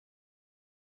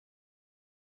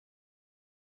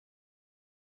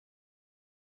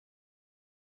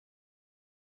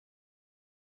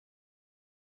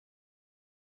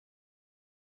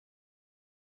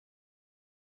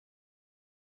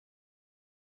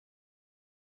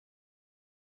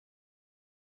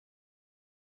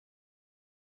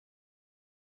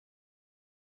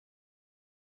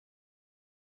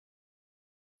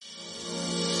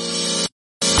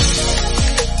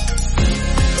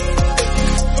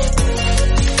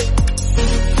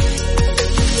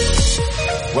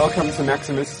Welcome to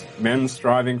Maximus, Men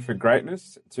Striving for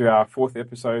Greatness, to our fourth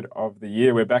episode of the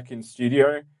year. We're back in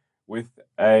studio with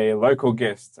a local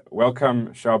guest. Welcome,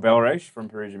 Shaul Belreich from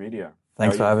Perugia Media.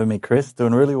 Thanks for having me, Chris.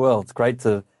 Doing really well. It's great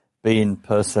to be in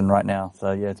person right now.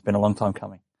 So, yeah, it's been a long time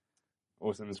coming.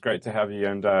 Awesome. It's great to have you.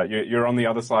 And you're on the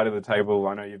other side of the table.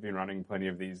 I know you've been running plenty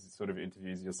of these sort of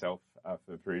interviews yourself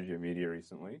for Perugia Media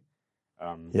recently.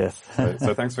 Yes.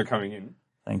 so thanks for coming in.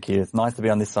 Thank you. It's nice to be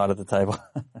on this side of the table.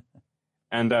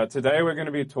 And today we're going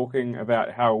to be talking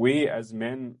about how we as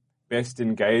men best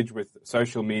engage with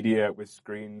social media, with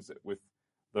screens, with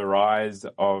the rise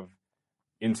of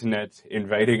internet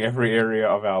invading every area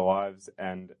of our lives.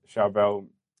 And Shaul Bel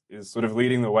is sort of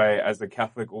leading the way as a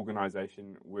Catholic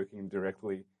organization working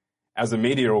directly as a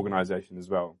media organization as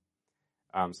well.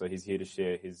 So he's here to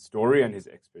share his story and his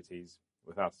expertise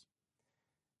with us.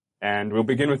 And we'll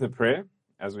begin with a prayer.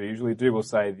 As we usually do, we'll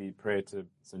say the prayer to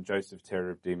St. Joseph,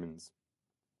 Terror of Demons.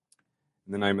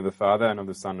 In the name of the Father, and of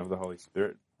the Son, and of the Holy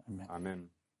Spirit. Amen. Amen.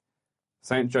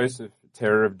 Saint Joseph,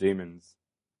 terror of demons,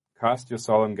 cast your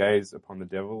solemn gaze upon the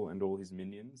devil and all his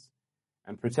minions,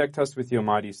 and protect us with your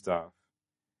mighty staff.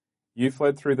 You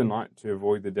fled through the night to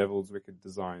avoid the devil's wicked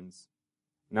designs.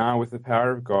 Now, with the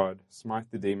power of God, smite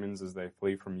the demons as they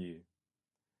flee from you.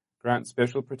 Grant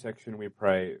special protection, we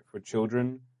pray, for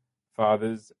children,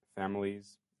 fathers,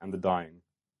 families, and the dying.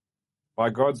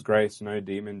 By God's grace, no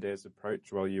demon dares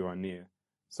approach while you are near,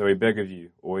 so we beg of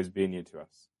you, always be near to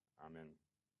us. Amen. In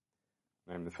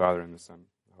the name of the Father, and the Son, and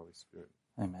the Holy Spirit.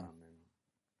 Amen.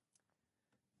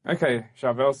 Amen. Okay,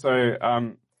 Shaul Bel, so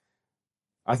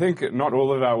I think not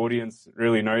all of our audience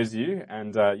really knows you,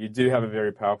 and you do have a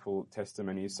very powerful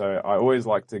testimony, so I always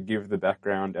like to give the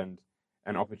background and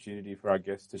an opportunity for our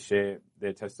guests to share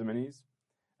their testimonies.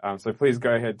 So please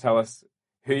go ahead, tell us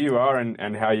who you are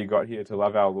and how you got here to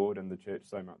love our Lord and the church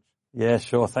so much. Yeah,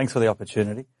 sure. Thanks for the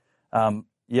opportunity. I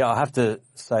have to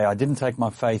say I didn't take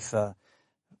my faith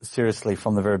seriously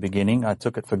from the very beginning. I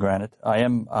took it for granted. I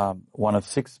am one of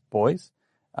 6 boys.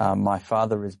 My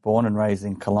father is born and raised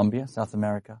in Colombia, South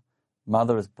America.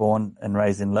 Mother is born and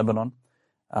raised in Lebanon.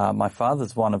 My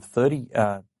father's one of 30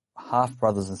 half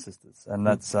brothers and sisters, and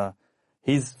that's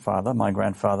his father, my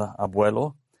grandfather,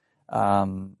 Abuelo,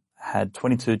 had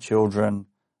 22 children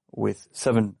with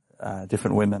 7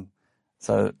 different women.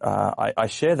 So I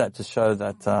share that to show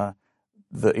that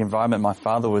the environment my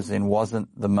father was in wasn't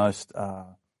the most,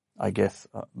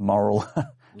 moral,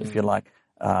 if you like,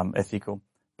 ethical.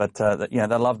 But they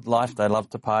loved life. They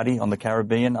loved to party on the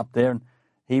Caribbean up there. And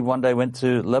he one day went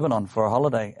to Lebanon for a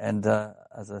holiday, and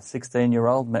as a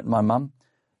 16-year-old met my mum,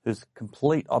 who's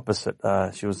complete opposite.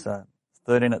 She was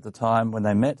 13 at the time when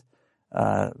they met.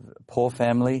 Poor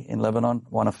family in Lebanon,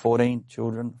 one of 14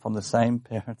 children from the same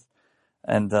parents.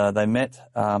 And they met,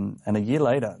 and a year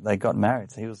later they got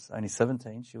married. So he was only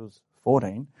 17, she was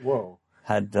 14. Whoa.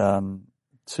 Had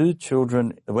 2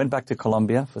 children, went back to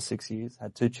Colombia for 6 years,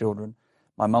 had 2 children.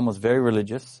 My mum was very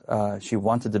religious. She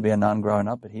wanted to be a nun growing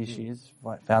up, but here she is,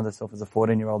 found herself as a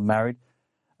 14-year-old married.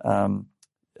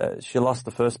 She lost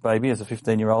the first baby as a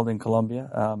 15-year-old in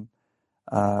Colombia,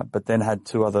 but then had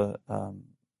 2 other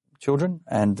children,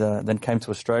 and then came to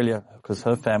Australia because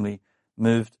her family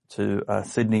moved to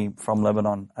Sydney from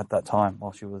Lebanon at that time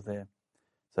while she was there.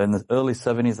 So in the early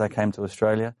 70s, they came to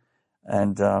Australia,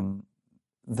 and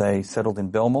they settled in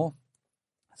Belmore.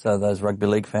 So those rugby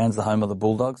league fans, the home of the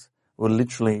Bulldogs, were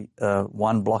literally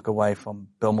 1 block away from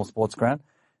Belmore Sports Ground.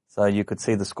 So you could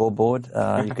see the scoreboard,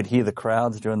 you could hear the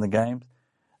crowds during the games.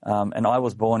 And I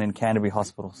was born in Canterbury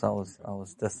Hospital, so I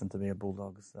was destined to be a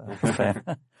Bulldogs fan.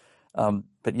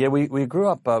 But yeah, we grew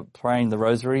up praying the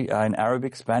rosary in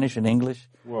Arabic, Spanish, and English.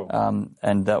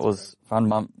 And that was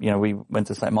fun. We went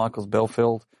to St. Michael's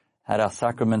Belfield, had our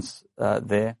sacraments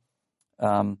there.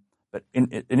 But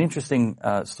an interesting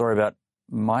story about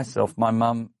myself. My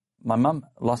mum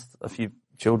lost a few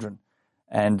children,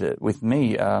 and with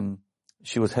me,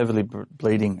 she was heavily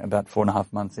bleeding about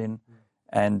 4.5 months in,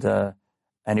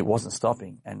 and it wasn't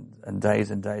stopping, and days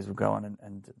would go on,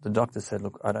 and the doctor said,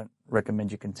 "Look, I don't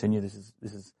recommend you continue. This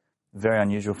is very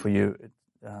unusual for you.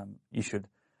 You should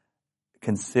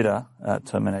consider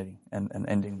terminating and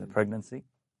ending the pregnancy,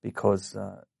 because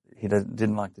he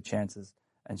didn't like the chances,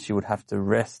 and she would have to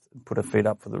rest, put her feet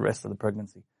up for the rest of the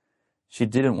pregnancy." She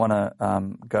didn't want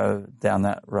to go down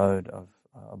that road of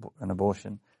an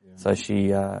abortion, so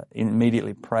she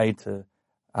immediately prayed to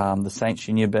the saint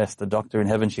she knew best, the doctor in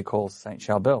heaven she calls, Saint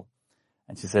Shaul Bel.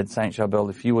 And she said, "Saint Shaul Bel,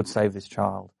 if you would save this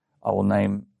child, I will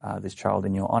name this child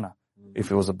in your honor. If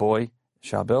it was a boy,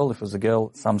 Shaul Bel. If it was a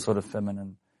girl, some sort of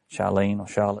feminine, Charlene or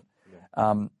Charlotte."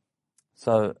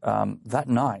 So that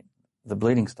night, the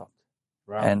bleeding stopped.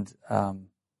 Wow. And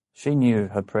she knew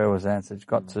her prayer was answered. She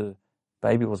got to,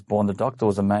 baby was born. The doctor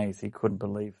was amazed. He couldn't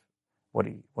believe what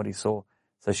he saw.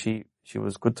 So she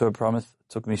was good to her promise,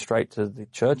 took me straight to the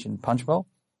church in Punchbowl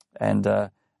and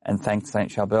thanked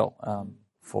Saint Charbel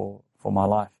for my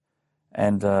life.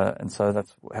 And so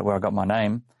that's where I got my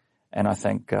name. And I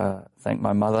thank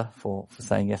my mother for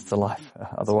saying yes to life.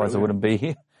 Otherwise I wouldn't be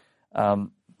here.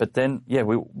 But then, we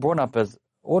were brought up as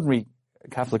ordinary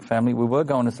Catholic family. We were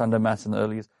going to Sunday Mass in the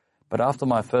early years, but after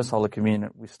my first Holy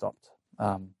Communion, we stopped.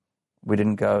 We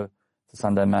didn't go to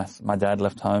Sunday Mass. My dad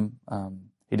left home.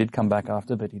 He did come back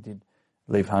after, but he did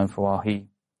leave home for a while. He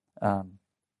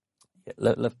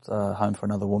left home for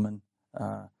another woman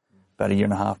about a year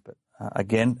and a half, but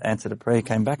again, answered a prayer,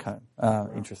 came back home,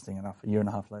 interesting enough, a year and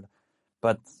a half later.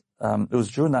 But it was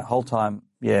during that whole time,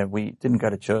 we didn't go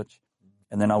to church.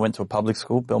 And then I went to a public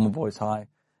school, Belmore Boys High,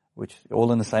 which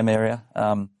all in the same area.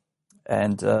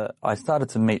 And I started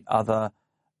to meet other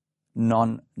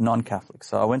non-Catholics.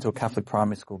 So I went to a Catholic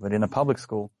primary school, but in a public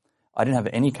school, I didn't have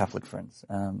any Catholic friends.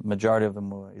 Majority of them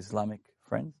were Islamic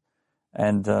friends.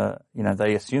 And,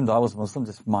 they assumed I was Muslim,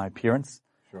 just my appearance.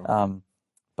 Sure.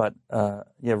 But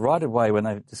right away when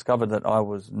they discovered that I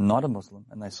was not a Muslim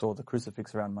and they saw the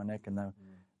crucifix around my neck and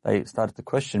they started to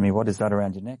question me, what is that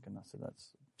around your neck? And I said,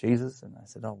 that's Jesus. And I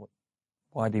said,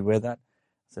 why do you wear that?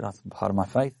 I said, that's part of my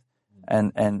faith.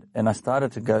 And I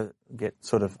started to get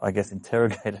sort of, I guess,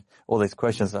 interrogated all these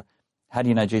questions. How do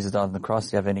you know Jesus died on the cross?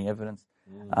 Do you have any evidence?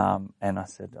 And I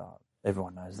said,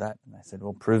 everyone knows that. And they said,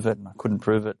 well, prove it. And I couldn't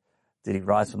prove it. Did he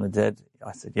rise from the dead?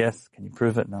 I said, yes. Can you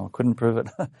prove it? No, I couldn't prove it.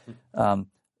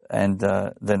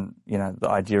 Then, the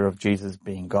idea of Jesus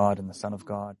being God and the Son of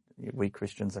God, we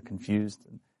Christians are confused.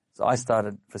 And so I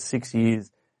started for 6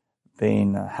 years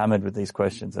being hammered with these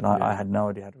questions, and I had no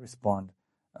idea how to respond.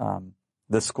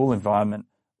 The school environment,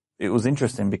 it was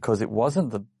interesting because it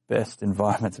wasn't the best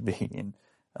environment to be in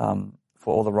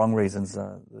for all the wrong reasons.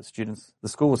 The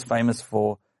school was famous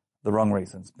for the wrong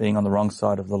reasons, being on the wrong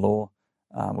side of the law.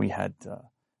 We had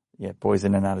boys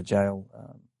in and out of jail.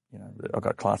 I've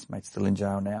got classmates still in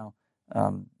jail now.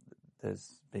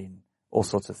 There's been all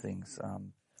sorts of things.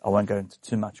 I won't go into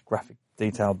too much graphic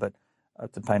detail, but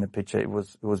to paint a picture, it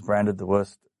was branded the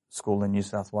worst school in New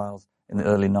South Wales in the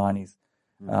early 90s.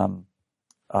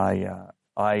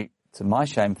 I, to my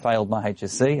shame, failed my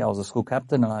HSC. I was a school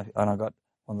captain and I got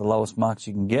one of the lowest marks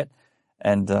you can get.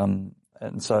 And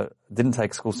so didn't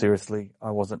take school seriously.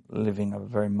 I wasn't living a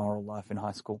very moral life in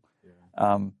high school.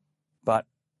 But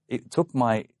it took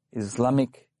my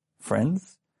Islamic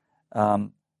friends,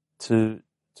 to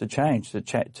change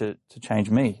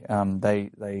me.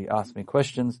 They asked me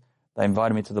questions. They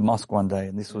invited me to the mosque one day,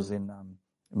 and this was in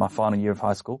my final year of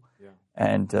high school.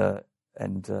 And a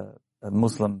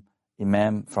Muslim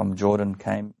imam from Jordan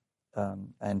came,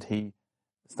 and he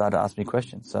started to ask me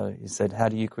questions. So he said, how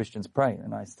do you Christians pray?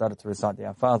 And I started to recite the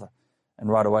Our Father. And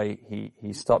right away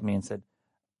he stopped me and said,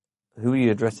 who are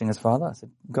you addressing as Father? I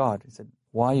said, God. He said,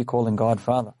 why are you calling God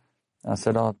Father? And I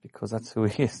said, because that's who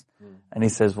he is. And he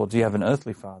says, well, do you have an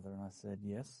earthly father? And I said,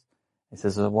 yes. He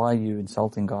says, why are you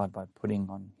insulting God by putting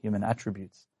on human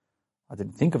attributes? I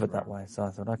didn't think of it that way. So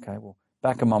I thought, okay, well,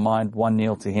 back in my mind,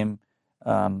 1-0 to him,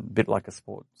 bit like a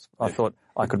sport. I thought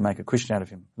I could make a Christian out of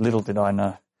him. Little did I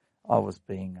know I was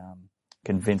being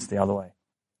convinced the other way.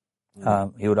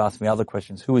 He would ask me other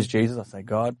questions. Who is Jesus? I say,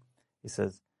 God. He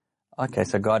says, okay,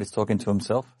 so God is talking to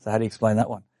himself. So how do you explain that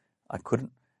one? I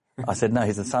couldn't. I said, no,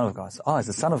 he's the Son of God. So, he's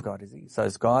the Son of God, is he? So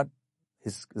is God,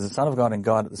 is the Son of God and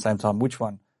God at the same time? Which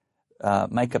one?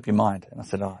 Make up your mind. And I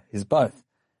said, he's both.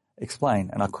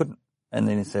 Explain. And I couldn't. And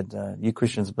then he said, you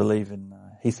Christians believe in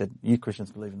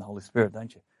the Holy Spirit,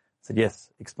 don't you? I said, yes,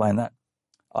 explain that.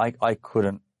 I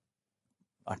couldn't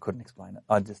explain it.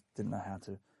 I just didn't know how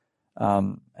to.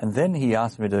 And then he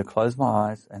asked me to close my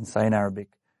eyes and say in Arabic,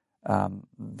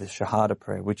 the Shahada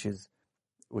prayer, which is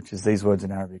these words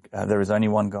in Arabic. There is only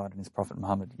one God and his Prophet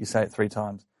Muhammad. You say it 3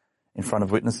 times in front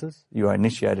of witnesses. You are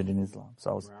initiated in Islam.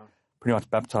 So I was pretty much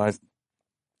baptized,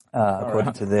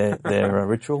 according to their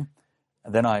ritual.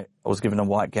 And then I was given a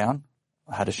white gown.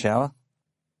 I had a shower.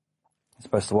 You're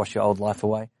supposed to wash your old life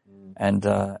away. And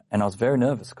I was very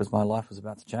nervous because my life was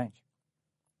about to change.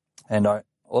 And I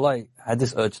had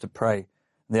this urge to pray.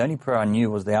 The only prayer I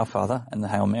knew was the Our Father and the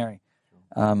Hail Mary.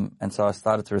 And so I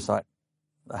started to recite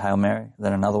the Hail Mary,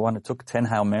 then another one. It took 10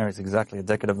 Hail Marys, exactly a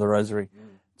decade of the Rosary,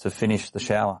 to finish the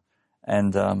shower.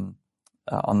 And on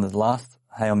the last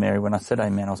Hail Mary, when I said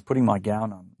Amen, I was putting my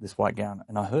gown on, this white gown,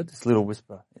 and I heard this little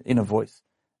whisper in a voice,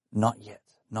 not yet,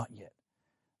 not yet.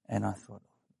 And I thought,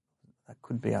 that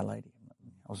could be Our Lady.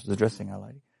 I was addressing Our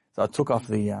Lady. So I took off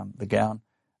the gown,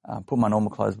 put my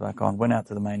normal clothes back on, went out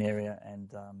to the main area, and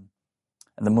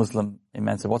the Muslim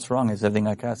imam said, "What's wrong? Is everything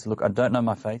okay?" I said, "Look, I don't know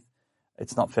my faith.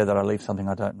 It's not fair that I leave something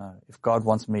I don't know. If God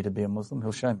wants me to be a Muslim,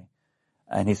 He'll show me."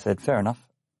 And he said, "Fair enough."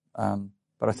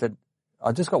 But I said,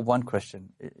 "I just got one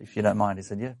question, if you don't mind." He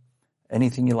said, "Yeah,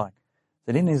 anything you like." I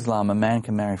said, "In Islam, a man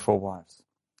can marry 4 wives."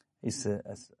 I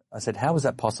said, "How is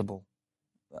that possible?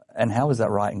 And how is that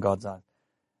right in God's eyes?"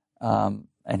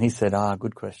 And he said,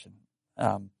 "Good question."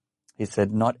 He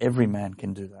said, "Not every man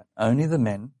can do that. Only the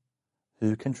men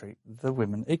who can treat the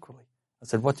women equally." I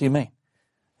said, "What do you mean?"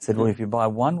 He said, "Well, if you buy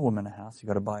one woman a house, you've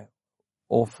got to buy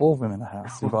all 4 women a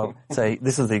house." Say,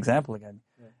 this is the example again.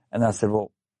 Yeah. And I said,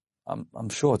 "Well, I'm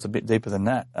sure it's a bit deeper than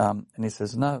that." And he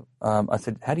says, "No." I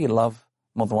said, "How do you love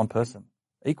more than one person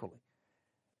equally?"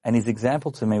 And his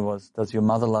example to me was, does your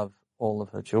mother love all of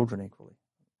her children equally?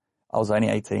 I was only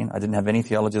 18. I didn't have any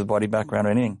theology's body background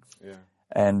or anything. Yeah.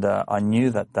 And I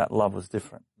knew that love was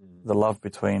different. The love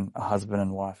between a husband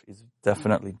and wife is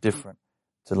definitely different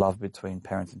to love between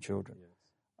parents and children. Yes.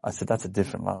 I said, that's a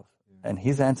different love. Yeah. And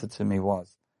his answer to me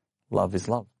was, love is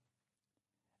love.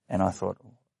 And I thought,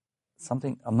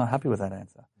 I'm not happy with that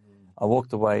answer. I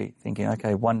walked away thinking,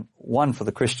 okay, one for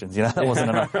the Christians, that wasn't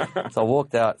enough. So I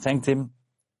walked out, thanked him,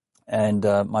 and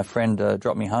my friend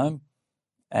dropped me home,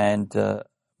 and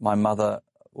my mother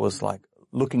was like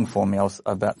looking for me. I was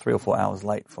about 3 or 4 hours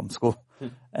late from school,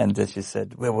 and she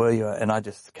said, "Where were you?" And I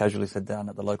just casually sat down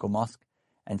at the local mosque,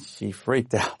 and she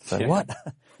freaked out. So, "What?"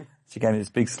 She gave me this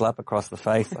big slap across the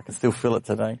face. I can still feel it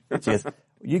today. She goes,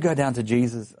 "You go down to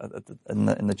Jesus in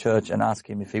the church and ask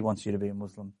him if he wants you to be a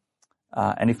Muslim.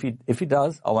 And if he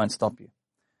does, I won't stop you."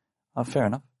 Fair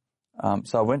enough.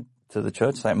 So I went to the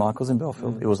church, St. Michael's in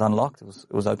Belfield. It was unlocked.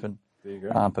 It was open. There you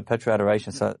go. Perpetual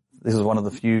adoration. So this is one of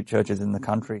the few churches in the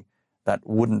country that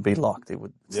wouldn't be locked. It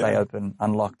would stay open,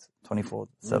 unlocked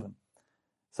 24/7.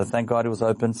 So thank God it was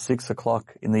open.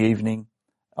 6:00 in the evening,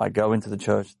 I go into the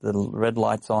church. The red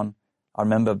light's on. I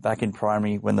remember back in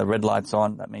primary, when the red light's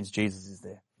on, that means Jesus is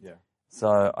there. Yeah.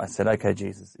 So I said, "Okay,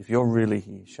 Jesus, if you're really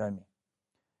here, show me."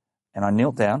 And I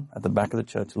knelt down at the back of the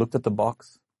church, looked at the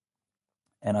box,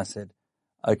 and I said,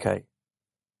 "Okay,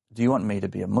 do you want me to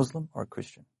be a Muslim or a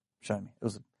Christian? Show me."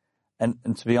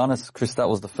 And to be honest, Chris, that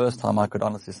was the first time I could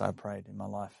honestly say I prayed in my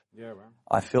life. Yeah, wow.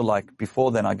 I feel like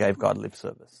before then I gave God lip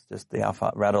service, just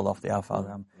rattled off the Our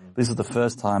Father. This is the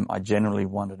first time I genuinely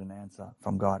wanted an answer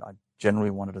from God. I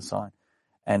genuinely wanted a sign.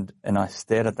 And I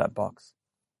stared at that box,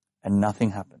 and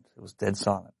nothing happened. It was dead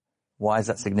silent. Why is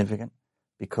that significant?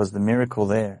 Because the miracle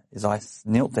there is I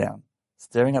knelt down,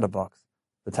 staring at a box,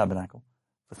 the tabernacle,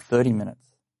 for 30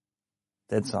 minutes,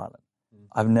 dead silent.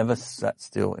 I've never sat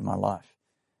still in my life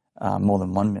more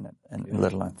than 1 minute, and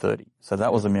let alone 30. So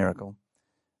that was a miracle.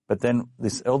 But then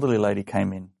this elderly lady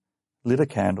came in, lit a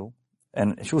candle,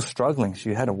 and she was struggling.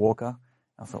 She had a walker.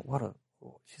 I thought,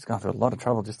 she's going through a lot of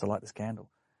trouble just to light this candle.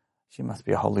 She must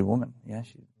be a holy woman. Yeah,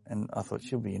 and I thought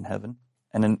she'll be in heaven.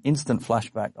 And an instant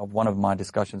flashback of one of my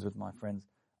discussions with my friends.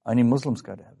 Only Muslims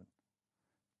go to heaven.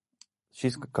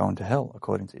 She's going to hell,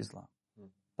 according to Islam.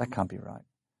 That can't be right.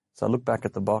 So I looked back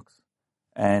at the box,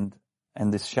 and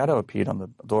this shadow appeared on the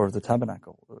door of the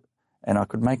tabernacle. And I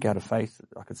could make out a face.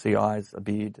 I could see eyes, a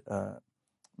beard, the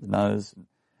nose.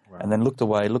 Wow. And then looked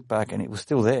away, looked back, and it was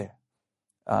still there.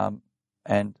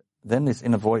 And then this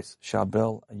inner voice,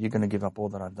 "Charbel, are you going to give up all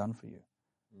that I've done for you?"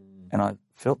 And I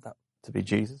felt that to be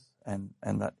Jesus. And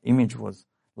that image was,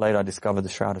 later I discovered the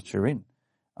Shroud of Turin.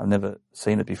 I've never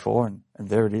seen it before, and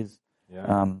there it is.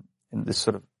 Yeah. And this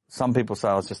sort of, some people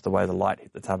say, it's just the way the light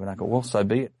hit the tabernacle. Well, so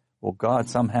be it. Well, God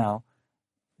somehow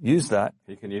used that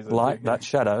light, that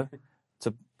shadow,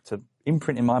 to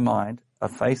imprint in my mind a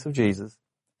face of Jesus,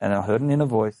 and I heard an inner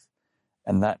voice,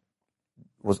 and that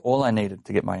was all I needed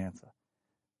to get my answer.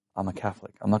 I'm a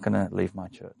Catholic. I'm not going to leave my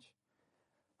church.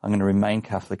 I'm going to remain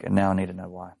Catholic, and now I need to know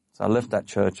why. So I left that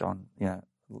church on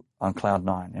cloud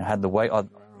 9. I had the weight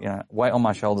on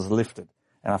my shoulders lifted,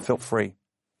 and I felt free.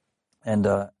 And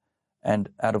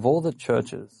out of all the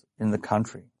churches in the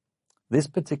country, this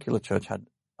particular church had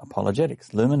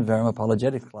apologetics, Lumen Verum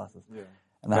apologetics classes. Yeah.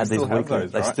 And they had these weekly,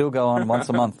 right? They still go on once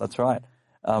a month. That's right.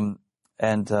 I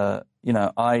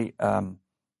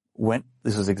went,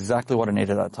 this was exactly what I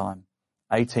needed at that time.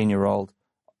 18-year-old,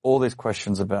 all these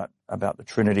questions about the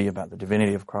Trinity, about the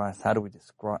divinity of Christ. How do we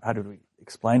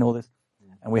explain all this?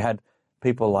 And we had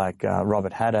people like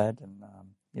Robert Haddad, and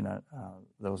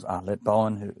there was Arlette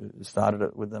Bowen who started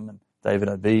it with them, and David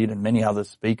Obeid, and many other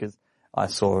speakers. I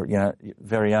saw,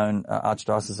 very own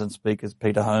archdiocesan speakers.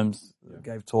 Peter Holmes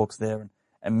gave talks there,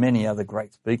 and many other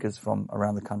great speakers from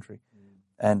around the country.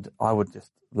 And I would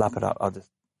just lap it up. I'd just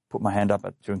put my hand up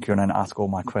during Q&A and ask all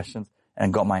my questions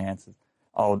and got my answers.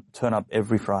 I would turn up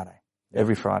every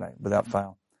Friday without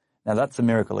fail. Now that's a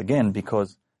miracle again,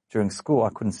 because during school I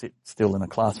couldn't sit still in a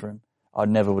classroom. I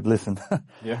never would listen.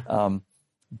 Yeah.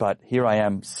 But here I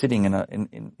am sitting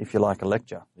in if you like, a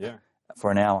lecture. Yeah.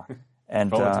 For an hour. And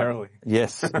voluntarily.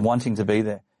 Yes, wanting to be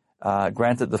there.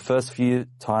 Granted, the first few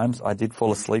times I did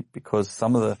fall asleep because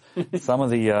some of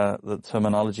the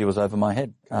terminology was over my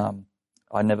head.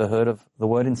 I never heard of the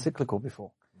word encyclical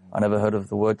before. I never heard of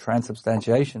the word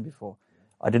transubstantiation before.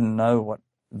 I didn't know what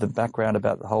the background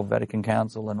about the whole Vatican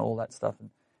Council and all that stuff and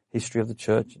history of the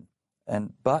church.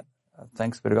 But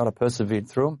thanks be to God, I persevered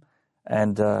through them,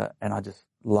 and I just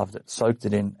loved it, soaked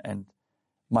it in. And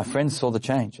my friends saw the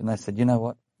change, and they said, "You know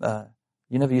what?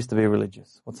 You never used to be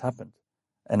religious. What's happened?"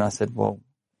 And I said, "Well,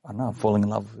 I don't know, I'm falling in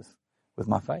love with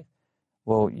my faith."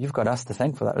 "Well, you've got us to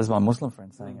thank for that." This is my Muslim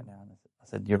friend saying it now. And I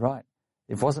said, "You're right.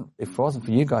 If it wasn't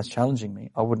for you guys challenging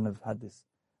me, I wouldn't have had this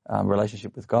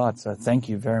relationship with God. So thank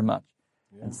you very much."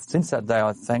 Yeah. And since that day,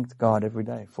 I thanked God every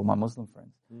day for my Muslim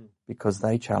friends because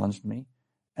they challenged me,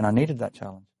 and I needed that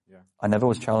challenge. Yeah. I never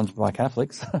was challenged by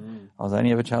Catholics. I was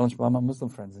only ever challenged by my Muslim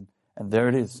friends, and there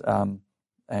it is.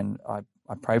 And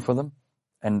I pray for them.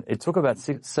 And it took about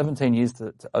 17 years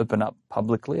to open up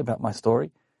publicly about my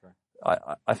story. Right.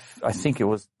 I think it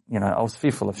was, I was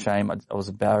fearful of shame. I was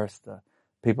embarrassed.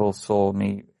 People saw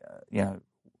me,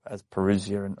 as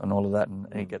Perusia and all of that, and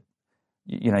you get,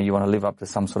 you want to live up to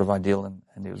some sort of ideal,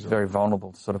 and it was very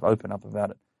vulnerable to sort of open up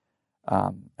about it.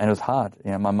 And it was hard.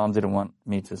 My mum didn't want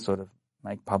me to sort of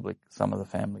make public some of the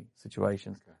family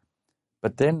situations. Okay.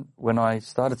 But then when I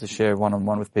started to share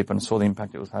one-on-one with people and saw the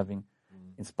impact it was having,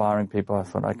 inspiring people, I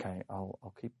thought, okay,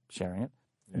 I'll keep sharing it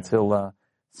until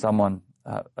someone,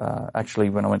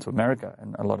 actually when I went to America,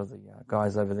 and a lot of the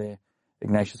guys over there,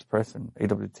 Ignatius Press and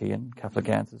EWT and Catholic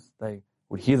Answers, they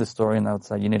would hear the story and they would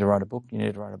say, "You need to write a book, you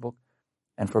need to write a book."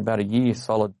 And for about a year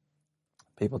solid,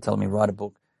 people telling me, "Write a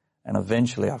book." And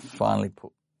eventually I finally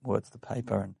put words to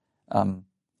paper, and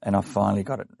I finally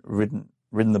got it written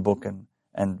the book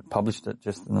and published it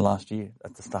just in the last year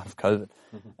at the start of COVID.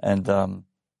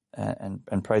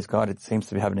 And praise God, it seems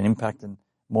to be having an impact, and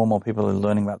more people are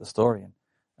learning about the story.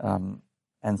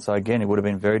 And so again, it would have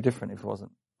been very different if it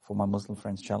wasn't for my Muslim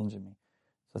friends challenging me.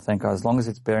 So thank God, as long as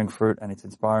it's bearing fruit and it's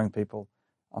inspiring people,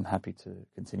 I'm happy to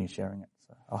continue sharing it.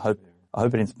 So I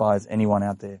hope it inspires anyone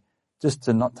out there just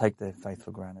to not take their faith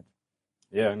for granted.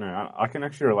 Yeah, no, I can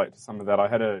actually relate to some of that. I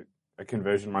had a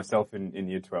conversion myself in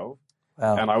year 12,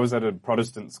 wow. And I was at a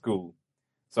Protestant school.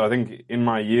 So I think in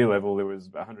my year level, there was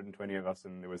 120 of us,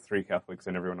 and there was 3 Catholics,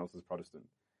 and everyone else was Protestant.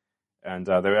 And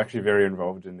they were actually very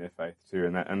involved in their faith too,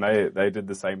 and they did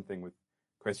the same thing with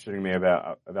questioning me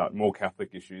about more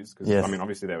Catholic issues, because yes. I mean,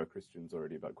 obviously they were Christians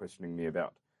already, but questioning me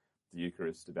about the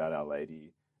Eucharist, about Our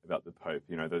Lady, about the Pope,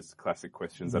 those classic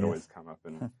questions that yes. always come up.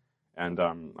 And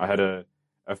I had a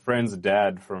friend's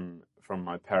dad from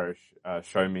my parish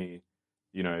show me,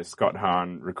 Scott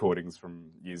Hahn recordings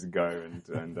from years ago,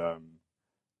 and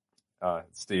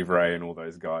Steve Ray and all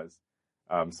those guys.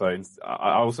 So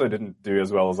I also didn't do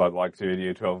as well as I'd like to in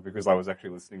year 12 because I was actually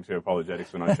listening to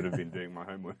apologetics when I should have been doing my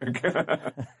homework.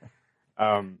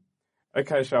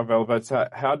 Okay, Charbel, but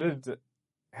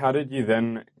how did you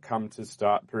then come to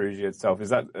start Perugia itself? Is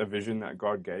that a vision that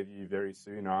God gave you very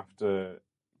soon after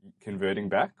converting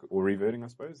back, or reverting, I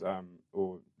suppose?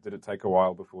 Or did it take a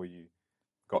while before you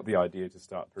got the idea to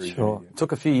start Perugia? Sure. It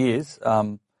took a few years.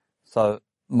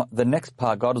 The next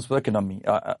part, God was working on me.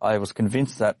 I was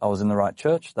convinced that I was in the right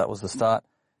church. That was the start.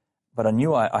 But I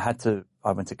knew I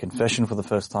went to confession for the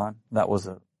first time. That was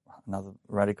another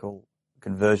radical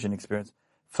conversion experience.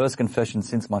 First confession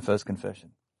since my first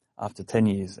confession after 10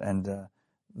 years. And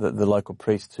the local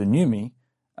priest who knew me,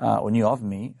 or knew of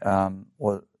me,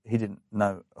 he didn't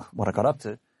know what I got up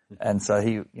to. And so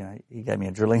he gave me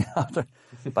a drilling after.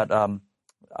 But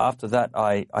after that,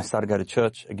 I started to go to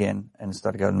church again and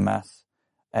started going to Mass.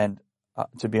 And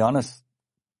to be honest,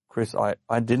 Chris,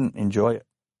 I didn't enjoy it.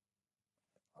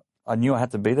 I knew I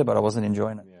had to be there, but I wasn't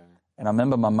enjoying it. Yeah. And I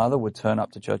remember my mother would turn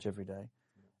up to church every day,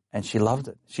 and she loved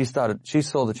it. She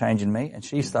saw the change in me, and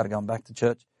she started going back to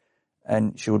church,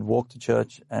 and she would walk to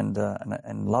church and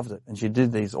loved it. And she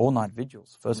did these all-night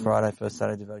vigils, first Friday, first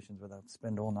Saturday devotions, where they would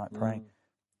spend all night praying.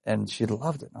 And she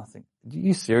loved it. And I think, "Are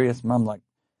you serious, Mum? Like,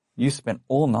 you spent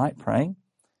all night praying?"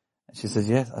 And she says,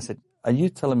 "Yes." I said, "Are you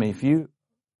telling me if you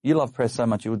love prayer so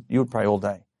much, you would pray all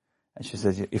day?" And she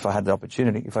says, "If I had the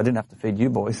opportunity, if I didn't have to feed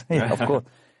you boys," yeah, of course.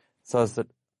 So I said,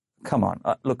 "Come on,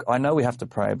 look, I know we have to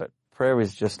pray, but prayer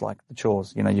is just like the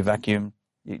chores. You vacuum,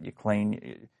 you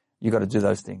clean, you got to do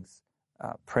those things.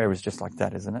 Prayer is just like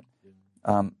that, isn't it?"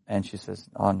 And she says,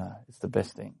 oh no, it's the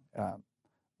best thing.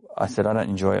 I said, I don't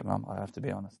enjoy it, Mum. I have to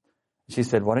be honest. She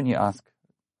said, why don't you ask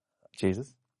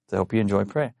Jesus to help you enjoy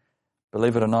prayer?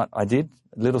 Believe it or not, I did.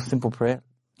 A little simple prayer.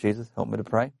 Jesus, help me to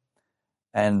pray.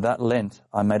 And that Lent,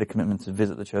 I made a commitment to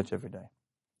visit the church every day,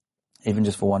 even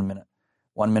just for 1 minute.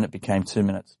 1 minute became 2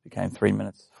 minutes, became 3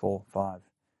 minutes, 4, 5.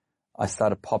 I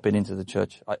started popping into the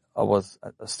church. I was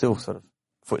still sort of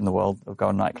foot in the world of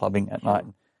going night clubbing at night.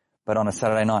 But on a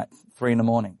Saturday night, 3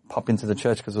 a.m, pop into the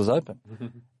church because it was open.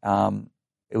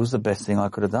 It was the best thing I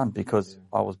could have done because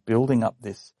I was building up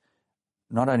this,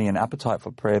 not only an appetite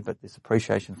for prayer, but this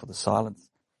appreciation for the silence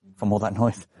from all that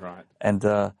noise. Right. And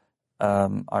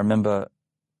I remember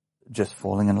just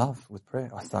falling in love with prayer.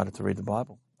 I started to read the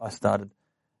Bible. I started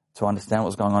to understand what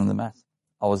was going on in the Mass.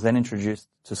 I was then introduced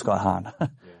to Scott Hahn,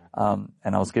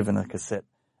 and I was given a cassette,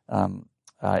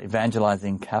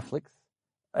 evangelizing Catholics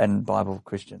and Bible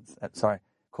Christians.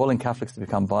 Calling Catholics to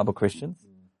become Bible Christians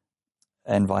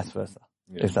and vice versa,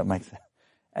 if that makes sense.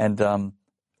 And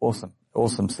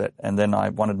awesome set. And then I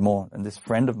wanted more. And this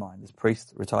friend of mine, this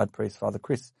priest, retired priest, Father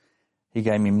Chris, he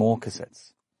gave me more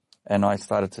cassettes. And I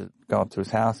started to go up to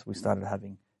his house. We started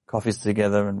having coffees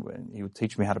together, and he would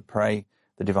teach me how to pray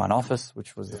the Divine Office,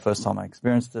 which was the first time I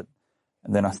experienced it.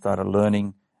 And then I started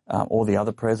learning all the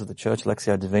other prayers of the church,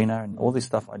 Lectio Divina, and all this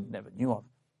stuff I never knew of.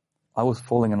 I was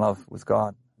falling in love with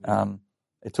God.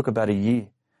 It took about a year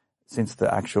since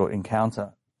the actual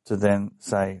encounter to then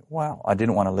say, wow, I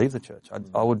didn't want to leave the church.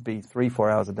 I would be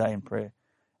 3-4 hours a day in prayer.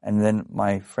 And then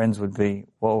my friends would be,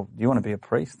 well, do you want to be a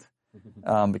priest?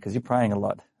 Because you're praying a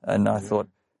lot. And I thought,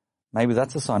 maybe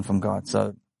that's a sign from God.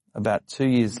 So about 2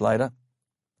 years later,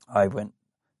 I went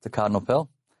to Cardinal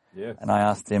Pell. Yes. And I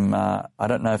asked him, I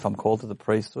don't know if I'm called to the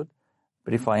priesthood,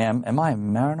 but if I am I a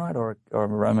Maronite or a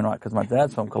Romanite? Because my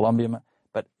dad's from Colombia.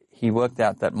 But he worked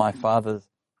out that my father's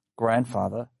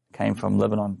grandfather came from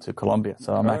Lebanon to Colombia.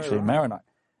 So I'm actually a Maronite.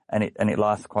 And it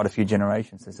lasts quite a few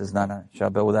generations. He says, no,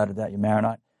 Charbel, without a doubt, you're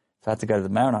Maronite. So I had to go to the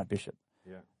Maronite bishop.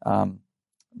 Yeah.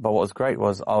 But what was great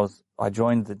was I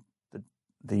joined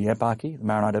the eparchy, the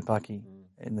Maronite eparchy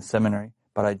in the seminary,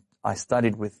 but I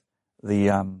studied with the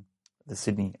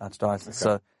Sydney Archdiocese. Okay.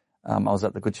 So I was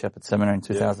at the Good Shepherd Seminary in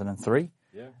 2003,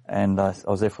 and I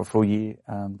was there for a full year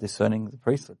discerning the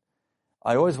priesthood.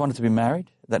 I always wanted to be married.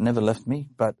 That never left me,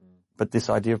 but this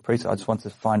idea of priesthood, I just wanted to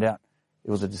find out.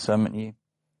 It was a discernment year.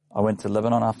 I went to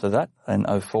Lebanon after that in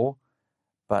 2004,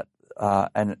 but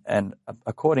and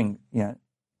according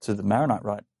to the Maronite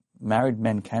rite, married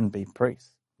men can be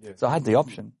priests. Yes. So I had the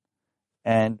option,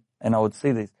 and I would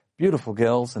see these beautiful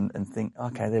girls and think,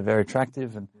 okay, they're very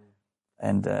attractive,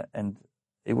 and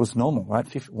it was normal, right?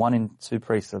 1 in 2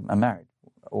 priests are married,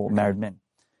 or married men.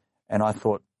 And I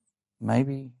thought,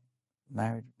 maybe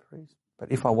married priest.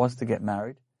 But if I was to get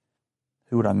married,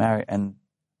 who would I marry? And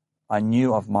I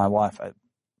knew of my wife,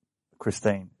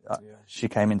 Christine. She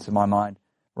came into my mind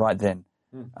right then.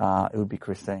 It would be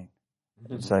Christine.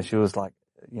 So she was like,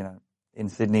 in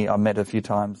Sydney. I met her a few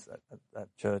times at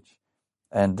church,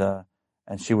 and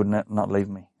she would not leave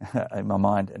me in my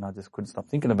mind, and I just couldn't stop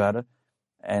thinking about it.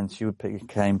 And she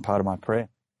became part of my prayer.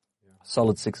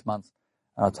 Solid 6 months.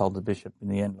 And I told the bishop in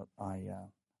the end, look, I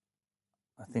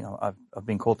think I've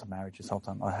been called to marriage this whole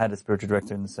time. I had a spiritual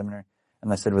director in the seminary,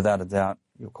 and they said, without a doubt,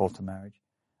 you're called to marriage.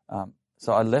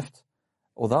 So I left.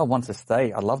 Although I wanted to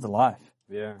stay, I love the life.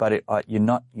 Yeah. But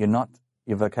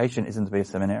your vocation isn't to be a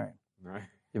seminarian. No.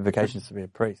 Your vocation is to be a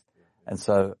priest. And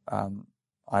so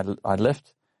I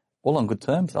left all on good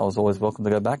terms. I was always welcome to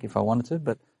go back if I wanted to,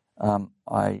 but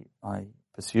I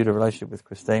pursued a relationship with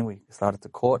Christine. We started to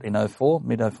court in 2004,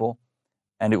 mid-2004,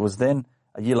 and it was then,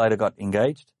 a year later, got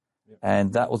engaged,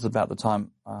 and that was about the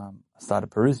time I started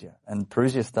Parousia. And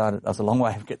Parousia started, that's a long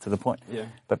way to get to the point,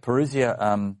 but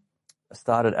Parousia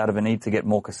started out of a need to get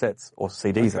more cassettes or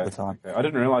CDs at the time. Okay. I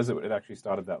didn't realize it actually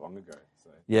started that long ago.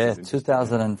 So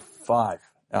 2005.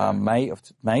 May of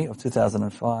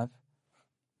 2005,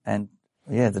 and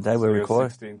the day we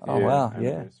recorded. Oh wow,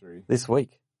 this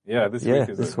week. Yeah, this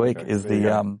week. This week is the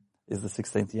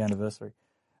 16th year anniversary.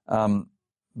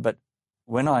 But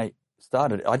when I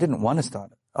started, I didn't want to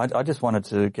start it. I just wanted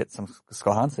to get some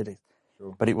Scott Hahn CDs.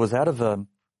 Sure. But it was out of a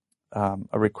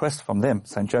request from them,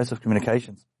 St. Joseph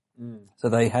Communications. So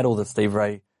they had all the Steve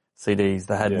Ray CDs.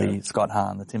 They had the Scott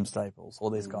Hahn, the Tim Staples, all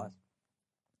these guys.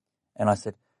 And I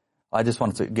said, I just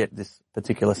wanted to get this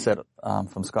particular set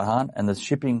from Scott Hahn, and the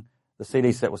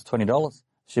CD set was $20,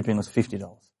 shipping was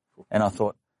 $50. And I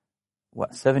thought,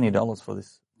 what, $70 for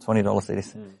this $20 CD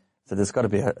set? So there's got to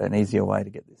be an easier way to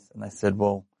get this. And they said,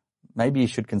 well, maybe you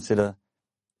should consider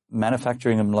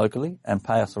manufacturing them locally and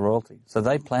pay us a royalty. So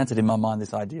they planted in my mind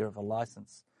this idea of a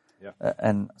license. Yeah.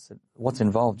 And I said, what's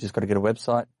involved? You just got to get a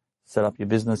website, set up your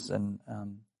business, and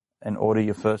order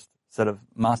your first set of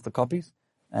master copies,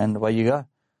 and away you go.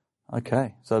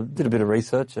 Okay. So I did a bit of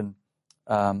research, and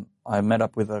I met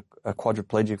up with a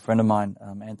quadriplegic friend of mine,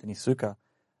 Anthony Suka,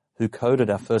 who coded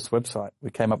our first website.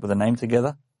 We came up with a name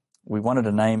together. We wanted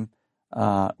a name.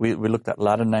 We looked at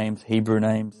Latin names, Hebrew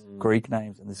names, Greek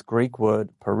names, and this Greek word,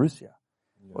 parousia.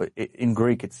 Yeah. In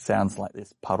Greek, it sounds like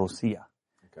this, parousia.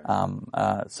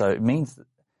 Okay. So it means that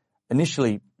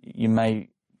initially you may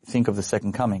think of the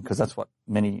second coming, because that's what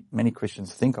many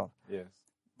Christians think of. Yes.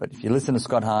 But if you listen to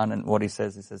Scott Hahn and what he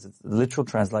says the literal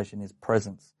translation is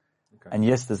presence. Okay. And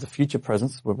yes, there's a future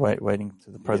presence. We're waiting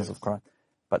to the presence of Christ.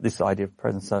 But this idea of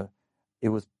presence, so it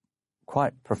was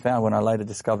quite profound when I later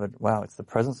discovered, wow, it's the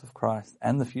presence of Christ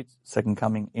and the future second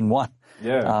coming in one.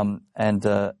 Yeah.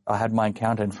 I had my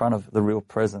encounter in front of the real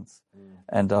presence.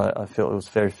 And I felt it was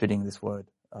very fitting, this word,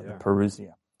 the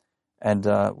parousia. And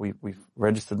we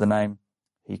registered the name.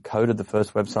 He coded the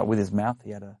first website with his mouth.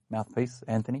 He had a mouthpiece,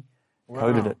 Anthony. Wow.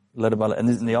 Coded it letter by letter. And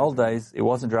in the old days, it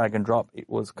wasn't drag and drop. It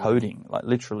was coding, like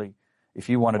literally. If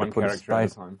you wanted to put a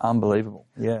space, unbelievable.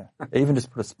 Yeah. Even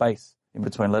just put a space in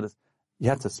between letters, you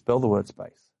had to spell the word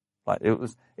space. Like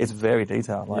it's very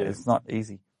detailed. Like it's not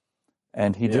easy.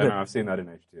 And he did it. I've seen that in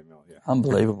HTML. Yeah.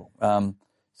 Unbelievable.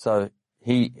 So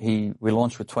we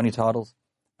launched with 20 titles.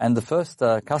 And the first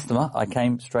customer, I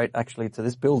came straight actually to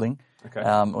this building. Okay.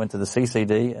 Went to the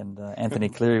CCD, and Anthony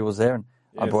Cleary was there, and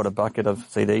I brought a bucket of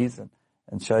CDs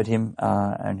and showed him,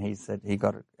 and he said he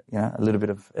got a little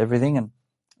bit of everything,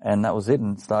 and that was it,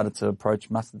 and started to approach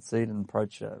Mustard Seed and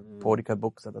approach Portico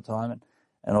Books at the time,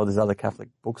 and all these other Catholic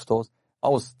bookstores. I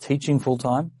was teaching full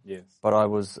time, yes, but I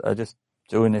was just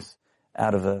doing this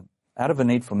out of a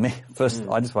need for me. First,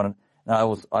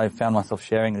 I found myself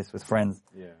sharing this with friends,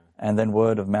 and then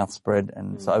word of mouth spread,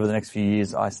 and so over the next few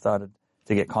years, I started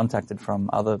to get contacted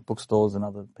from other bookstores and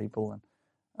other people,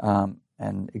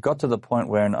 and it got to the point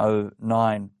where in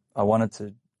 2009 I wanted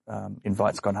to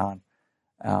invite Scott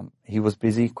Hahn. He was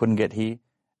busy, couldn't get here.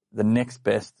 The next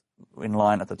best in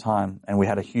line at the time, and we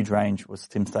had a huge range, was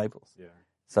Tim Staples. Yeah.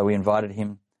 So we invited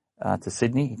him to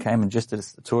Sydney. He came and just did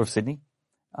a tour of Sydney.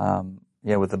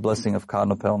 With the blessing of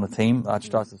Cardinal Pell and the team, the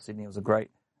Archdiocese of Sydney. It was a great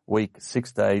week,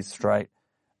 6 days straight.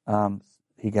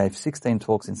 He gave 16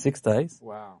 talks in 6 days.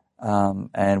 Wow.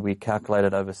 And we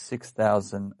calculated over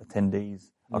 6,000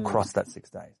 attendees across that 6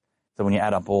 days. So when you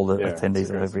add up all the attendees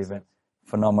of every event,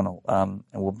 phenomenal. And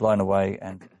we're blown away,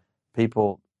 and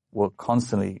people were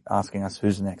constantly asking us,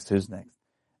 who's next?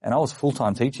 And I was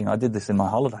full-time teaching. I did this in my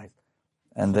holidays.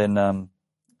 And then,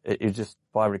 it just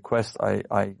by request,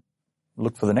 I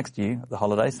looked for the next year, the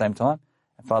holiday, same time,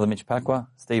 and Father Mitch Pacwa,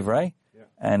 Steve Ray,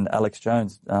 and Alex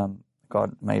Jones,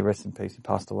 God may he rest in peace. He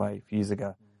passed away a few years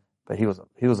ago. But he was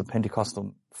a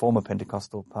former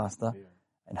Pentecostal pastor,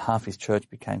 and half his church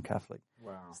became Catholic.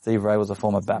 Wow. Steve Ray was a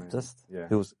former Baptist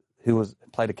who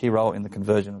played a key role in the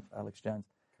conversion of Alex Jones.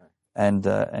 Okay.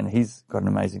 And he's got an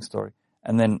amazing story.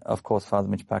 And then, of course, Father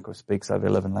Mitch Pacwa speaks over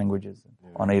 11 languages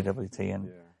on EWT, and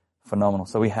phenomenal.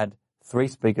 So we had 3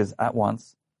 speakers at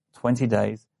once, 20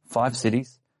 days, 5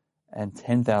 cities, and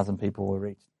 10,000 people were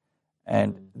reached.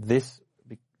 And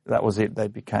that was it. They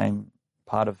became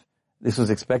part of, this was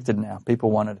expected now.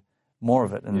 People wanted more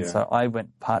of it. And so I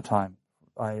went part-time.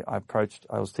 I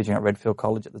was teaching at Redfield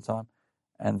College at the time,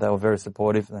 and they were very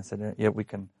supportive, and they said, we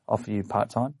can offer you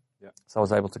part-time. Yeah. So I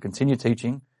was able to continue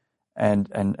teaching and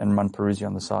run Parousia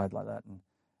on the side like that.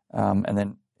 And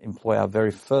then employ our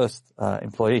very first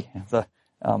employee. So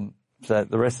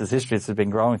the rest is history. It's been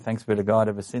growing, thanks be to God,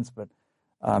 ever since. But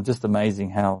just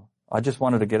amazing how I just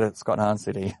wanted to get a Scott Hahn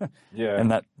CD.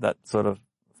 And that sort of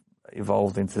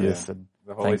evolved into this. And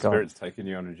the Holy Spirit's taken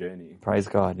you on a journey. Praise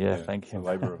God. Thank you. It's a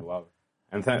labor of love.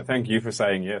 And thank you for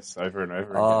saying yes over and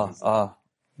over again.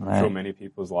 I'm sure many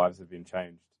people's lives have been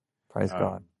changed. Praise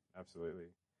God. Absolutely.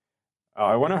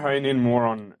 I want to hone in more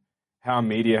on how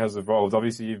media has evolved.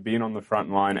 Obviously, you've been on the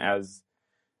front line as,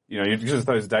 just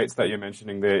those dates that you're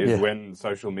mentioning there is when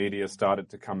social media started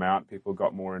to come out. People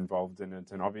got more involved in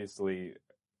it. And obviously,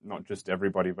 not just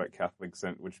everybody, but Catholics,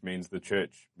 which means the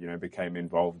church, became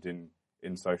involved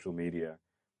in social media.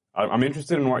 I'm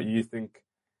interested in what you think,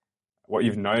 what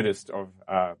you've noticed of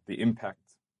the impact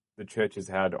the church has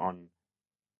had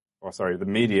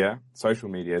social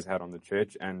media has had on the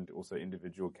church and also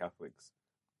individual Catholics.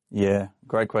 Yeah,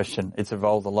 great question. It's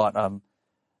evolved a lot.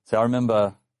 So I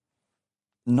remember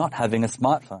not having a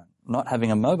smartphone, not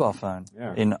having a mobile phone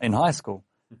in high school.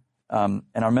 And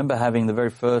I remember having the very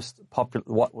first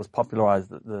what was popularized,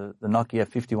 the Nokia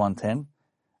 5110.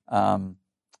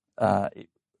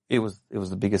 It was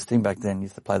the biggest thing back then.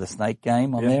 Used to play the Snake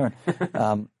game on there.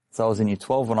 And, so I was in year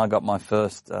 12 when I got my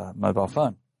first mobile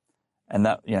phone. And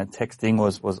that, texting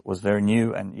was very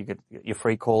new, and you get your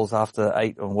free calls after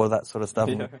 8 and all that sort of stuff.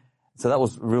 Yeah. So that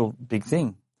was a real big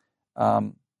thing.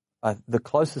 The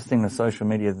closest thing to social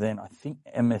media then, I think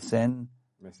MSN,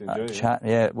 chat.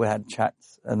 Yeah, we had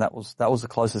chats, and that was the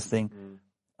closest thing.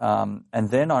 And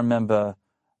then I remember,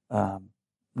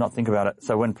 not think about it.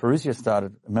 So when Parousia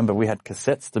started, remember we had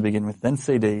cassettes to begin with, then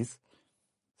CDs.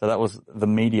 So that was the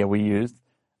media we used.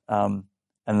 And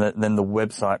then the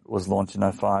website was launched in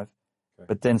 2005. Okay.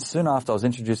 But then soon after I was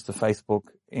introduced to Facebook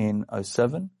in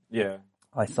 2007. Yeah.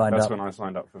 I signed up. That's when I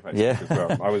signed up for Facebook as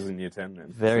well. I was in year 10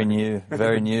 then. Very new.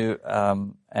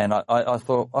 And I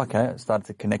thought, okay, I started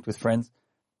to connect with friends.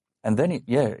 And then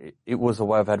it was a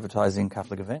way of advertising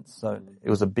Catholic events. So it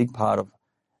was a big part of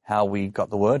how we got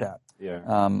the word out. Yeah.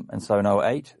 And so in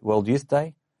 2008, World Youth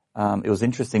Day, it was an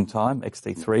interesting time.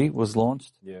 XT3 was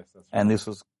launched. Yes, that's right. And this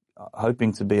was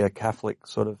hoping to be a Catholic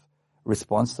sort of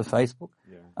response to Facebook.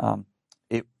 Yeah.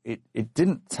 It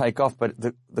didn't take off, but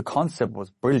the concept was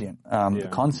brilliant. The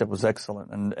concept was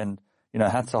excellent. And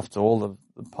hats off to all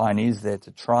the pioneers there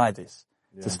to try this,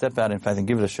 to step out in faith and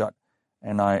give it a shot.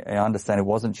 And I understand it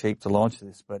wasn't cheap to launch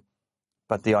this,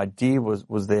 but the idea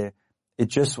was there. It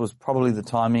just was probably the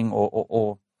timing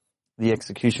or the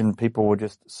execution. People were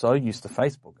just so used to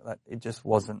Facebook that it just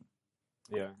wasn't.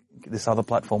 Yeah. This other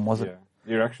platform wasn't. Yeah.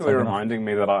 You're actually reminding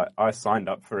me that I signed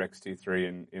up for XT3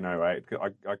 in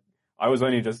 2008. I was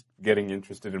only just getting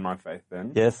interested in my faith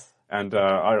then. Yes. And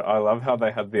I love how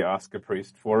they had the Ask a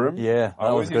Priest forum. Yeah, I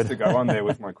always used to go on there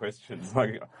with my questions.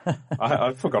 Like,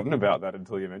 I've forgotten about that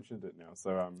until you mentioned it now.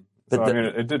 So,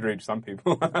 it did reach some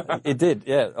people. It did,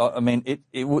 yeah. I mean,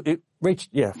 it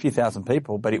reached, a few thousand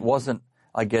people, but it wasn't,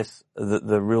 I guess,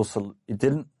 the real, it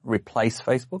didn't replace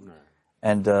Facebook.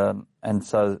 No. And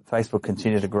so Facebook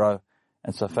continued to grow.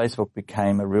 And so Facebook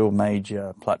became a real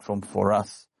major platform for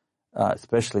us,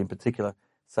 especially in particular,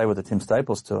 say with the Tim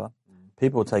Staples tour.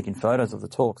 People were taking photos of the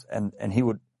talks, and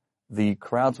the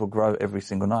crowds will grow every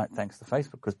single night thanks to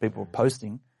Facebook, because people were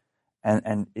posting,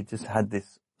 and it just had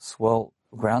this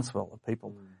groundswell of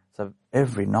people. So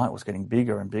every night was getting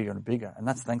bigger and bigger and bigger, and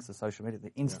that's thanks to social media,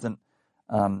 the instant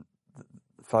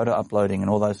photo uploading and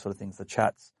all those sort of things, the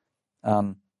chats.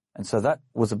 And so that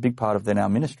was a big part of then our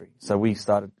ministry. So we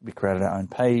created our own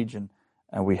page, and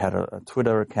we had a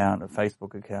Twitter account, a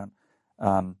Facebook account.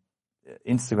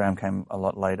 Instagram came a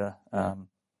lot later.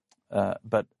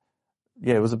 But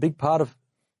it was a big part of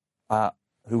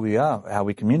who we are, how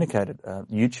we communicated.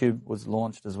 YouTube was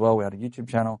launched as well. We had a YouTube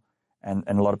channel, and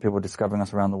a lot of people were discovering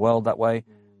us around the world that way,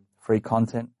 free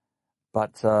content.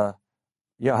 But, I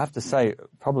have to say,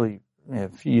 probably a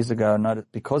few years ago, I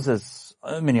noticed, because there's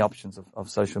so many options of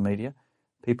social media,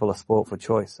 people are spoilt for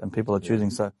choice, and people are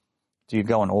choosing. So do you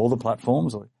go on all the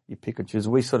platforms, or you pick and choose?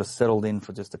 We sort of settled in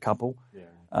for just a couple. Yeah.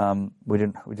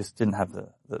 We just didn't have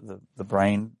the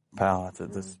brain power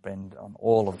to spend on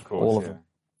all of them.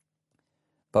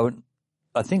 But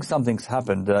I think something's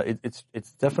happened.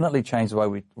 It's definitely changed the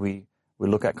way we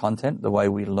look at content, the way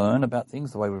we learn about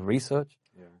things, the way we research,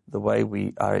 the way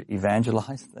we are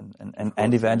evangelized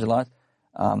and evangelize,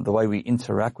 the way we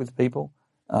interact with people.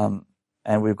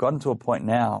 And we've gotten to a point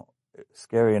now,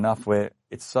 scary enough, where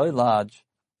it's so large,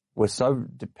 we're so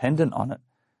dependent on it,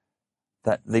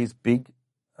 that these big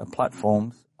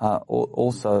platforms are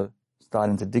also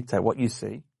starting to dictate what you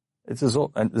see.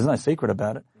 And there's no secret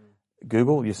about it.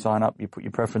 Google, you sign up, you put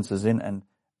your preferences in, and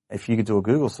if you could do a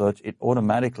Google search, it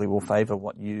automatically will favor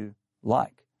what you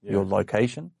like, your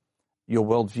location, your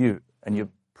worldview, and you're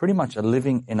pretty much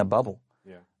living in a bubble.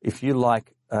 Yeah. If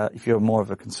you're more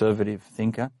of a conservative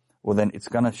thinker, well, then it's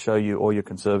going to show you all your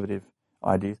conservative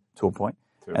ideas to a point.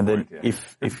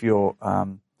 If you're,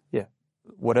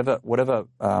 whatever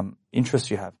interests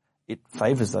you have, it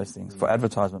favors those things for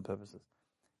advertisement purposes.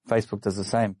 Facebook does the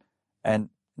same. And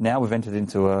now we've entered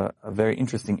into a very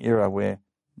interesting era where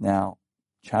now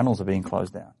channels are being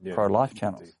closed down, pro-life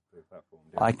channels.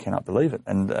 I cannot believe it.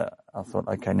 And I thought,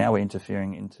 okay, now we're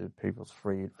interfering into people's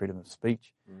freedom of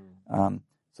speech.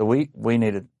 So we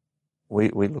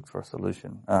looked for a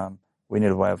solution. We need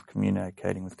a way of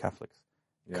communicating with Catholics.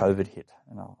 Yeah. COVID hit,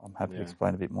 and I'm happy to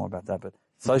explain a bit more about that. But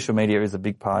social media is a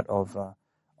big part of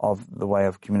the way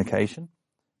of communication.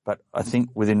 But I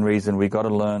think within reason, we got to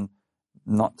learn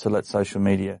not to let social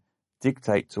media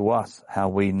dictate to us how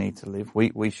we need to live.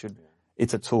 We should.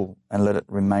 It's a tool, and let it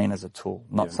remain as a tool,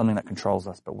 not something that controls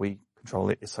us, but we control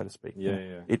it, so to speak.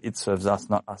 Yeah. It serves us,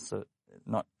 not us,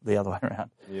 not the other way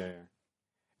around. Yeah.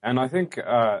 And I think,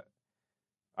 I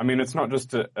mean, it's not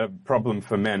just a problem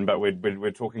for men, but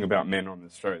we're talking about men on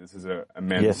this show. This is a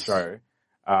men's show.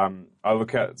 I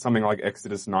look at something like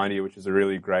Exodus 90, which is a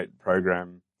really great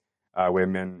program where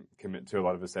men commit to a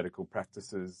lot of ascetical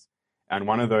practices. And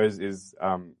one of those is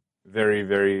very,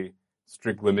 very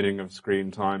strict limiting of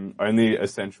screen time, only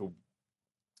essential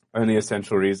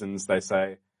reasons, they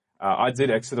say. I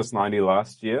did Exodus 90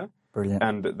 last year. Brilliant.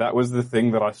 And that was the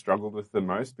thing that I struggled with the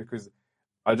most, because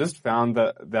I just found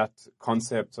that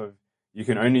concept of you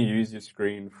can only use your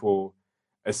screen for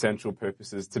essential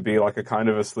purposes to be like a kind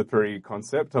of a slippery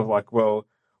concept of like, well,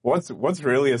 what's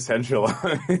really essential?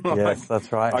 Yes,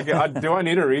 that's right. Do I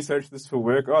need to research this for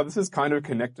work? Oh, this is kind of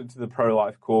connected to the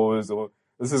pro-life cause, or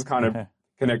this is kind of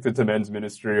connected to men's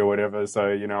ministry or whatever. So,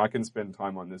 I can spend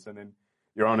time on this, and then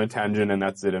you're on a tangent and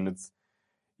that's it. And it's,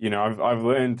 I've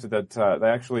learned that they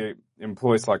actually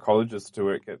employ psychologists to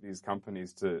work at these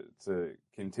companies to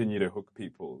continue to hook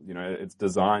people. It's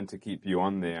designed to keep you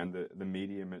on there, and the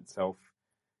medium itself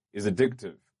is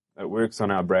addictive. It works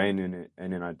on our brain in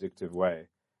an addictive way.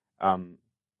 Do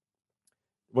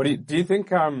you think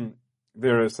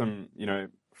there are some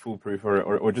foolproof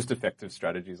or just effective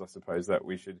strategies, I suppose, that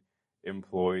we should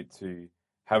employ to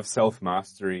have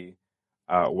self-mastery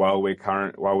while we're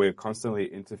constantly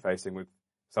interfacing with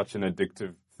such an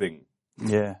addictive thing?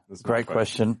 Yeah, great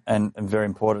question, and very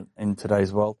important in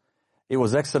today's world. It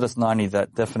was Exodus 90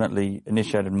 that definitely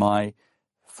initiated my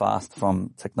fast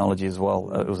from technology as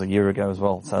well. It was a year ago as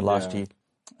well, so last year.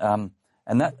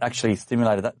 And that actually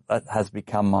stimulated, that has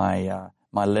become my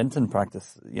Lenten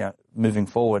practice, moving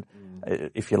forward,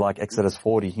 if you like, Exodus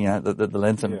 40, the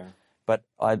Lenten. Yeah. But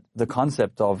the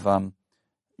concept of,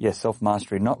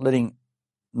 self-mastery, not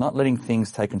letting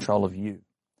things take control of you.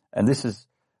 And this is,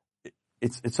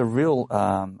 it's a real,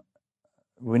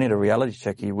 we need a reality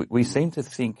check here. We seem to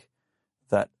think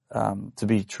that, to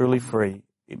be truly free,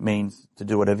 it means to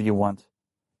do whatever you want,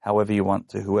 however you want,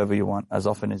 to whoever you want, as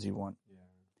often as you want. Yeah.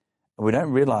 And we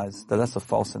don't realize that that's a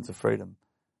false sense of freedom,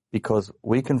 because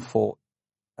we can fall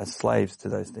as slaves to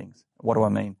those things. What do I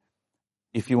mean?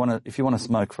 If you want to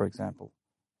smoke, for example,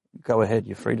 go ahead.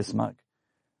 You're free to smoke.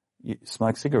 You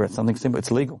smoke cigarettes, something simple.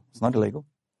 It's legal. It's not illegal.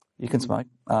 You can smoke.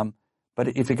 But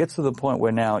if it gets to the point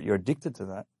where now you're addicted to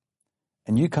that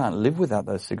and you can't live without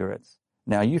those cigarettes,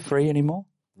 now are you free anymore?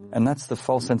 And that's the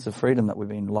false sense of freedom that we've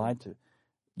been lied to.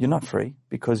 You're not free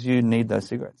because you need those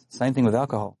cigarettes. Same thing with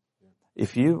alcohol.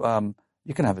 If you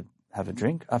can have a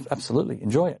drink, absolutely,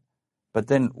 enjoy it. But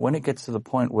then when it gets to the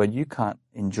point where you can't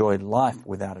enjoy life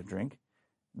without a drink,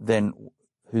 then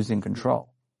who's in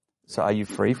control? So are you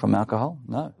free from alcohol?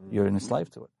 No, you're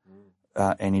enslaved to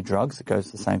it. Any drugs, it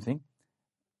goes the same thing.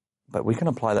 But we can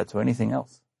apply that to anything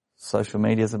else. Social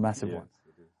media is a massive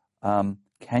one.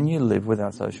 Can you live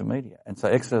without social media? And so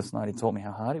Exodus 90 taught me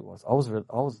how hard it was.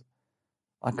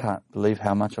 I can't believe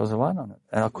how much I was relying on it.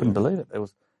 And I couldn't believe it. It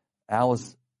was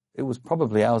hours, it was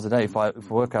probably hours a day if I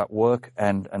work out work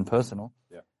and personal.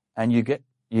 Yeah. And you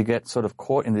get sort of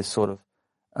caught in this sort of,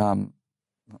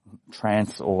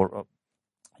 trance, or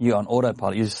you're on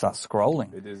autopilot. You just start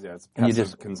scrolling. It is, it's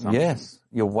passive consumption. Yes,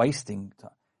 you're wasting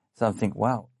time. So I think,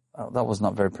 wow, that was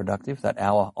not very productive, that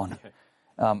hour on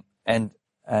it. And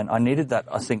I needed that,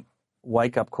 I think,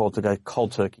 wake-up call to go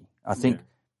cold turkey. I think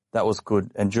that was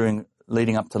good. And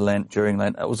leading up to Lent, during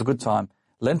Lent, it was a good time.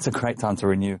 Lent's a great time to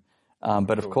renew.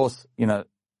 But of course,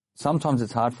 sometimes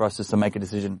it's hard for us just to make a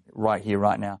decision right here,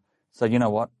 right now. So you know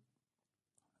what?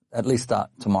 At least start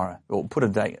tomorrow. Or put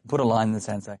a line in the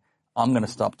sand and say, I'm going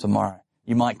to stop tomorrow.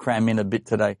 You might cram in a bit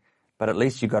today, but at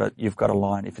least you've got a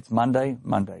line. If it's Monday.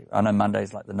 I know Monday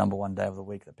is like the number one day of the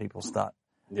week that people start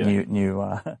new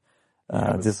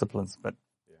disciplines, but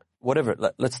whatever.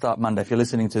 Let's start Monday. If you're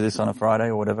listening to this on a Friday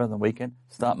or whatever, the weekend,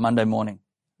 start Monday morning.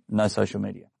 No social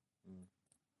media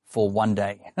for one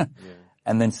day,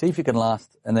 and then see if you can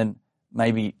last. And then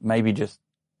maybe just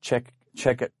check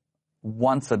it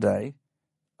once a day,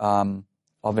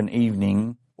 of an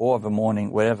evening or of a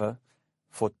morning, whatever,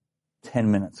 for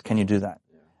 10 minutes. Can you do that?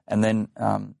 Yeah. And then,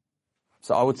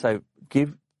 so I would say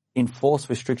enforce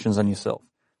restrictions on yourself.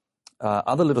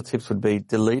 Other little tips would be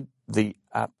delete the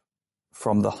app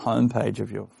from the home page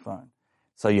of your phone.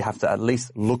 So you have to at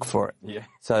least look for it. Yeah.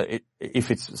 So if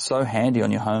it's so handy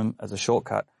on your home as a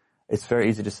shortcut, it's very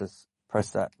easy just to press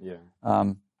that. Yeah.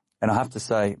 And I have to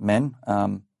say, men,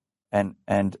 and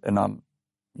I'm,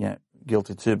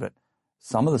 guilty too, but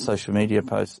some of the social media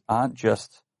posts aren't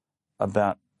just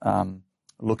about,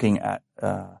 looking at,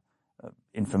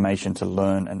 information to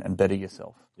learn and better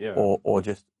yourself. Yeah. Or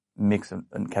just mix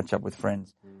and catch up with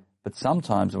friends. But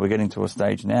sometimes we're getting to a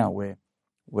stage now where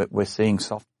we're seeing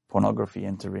soft pornography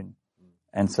enter in.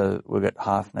 And so we've got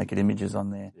half-naked images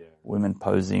on there, women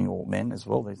posing, or men as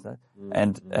well these days.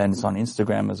 And it's on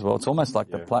Instagram as well. It's almost like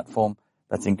the platform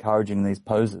that's encouraging these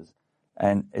poses.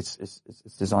 And it's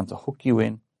designed to hook you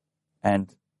in,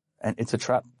 and it's a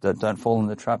trap. Don't fall in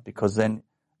the trap, because then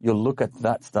you'll look at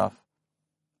that stuff.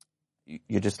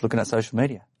 You're just looking at social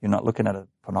media. You're not looking at a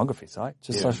pornography site,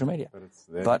 just social media.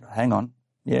 But hang on.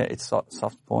 Yeah, it's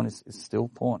soft porn is still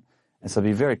porn. And so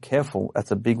be very careful.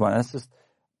 That's a big one. That's just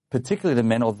particularly the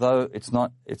men, although it's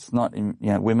not,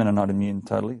 women are not immune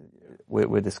totally.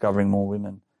 We're discovering more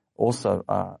women also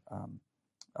are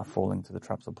falling to the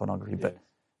traps of pornography. Yes.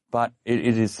 But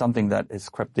it is something that has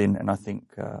crept in, and I think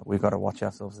we've got to watch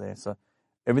ourselves there. So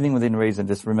everything within reason,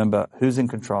 just remember who's in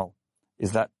control.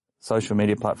 Is that social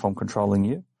media platform controlling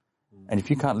you? And if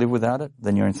you can't live without it,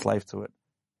 then you're enslaved to it.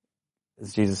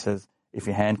 As Jesus says, if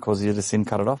your hand causes you to sin,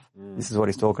 cut it off. This is what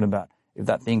he's talking about. If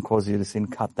that thing causes you to sin,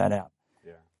 cut that out.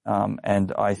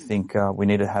 And I think we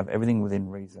need to have everything within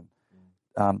reason.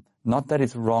 Not that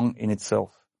it's wrong in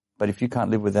itself, but if you can't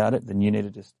live without it, then you need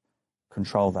to just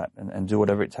control that and do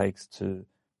whatever it takes to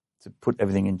put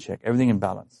everything in check, everything in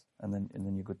balance, and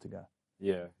then you're good to go.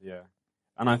 Yeah.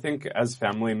 And I think as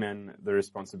family men, the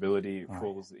responsibility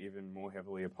falls even more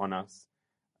heavily upon us.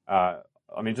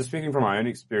 I mean, just speaking from my own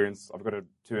experience, I've got a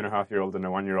 2.5-year-old and a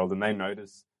 1-year-old, and they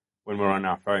notice when we're on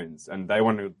our phones, and they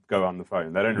want to go on the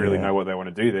phone. They don't really know what they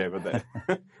want to do there, but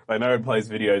they know it plays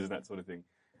videos and that sort of thing.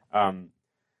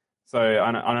 So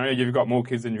I know you've got more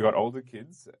kids than you've got older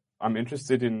kids. I'm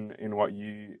interested in what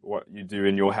you do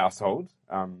in your household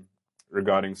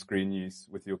regarding screen use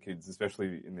with your kids,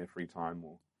 especially in their free time.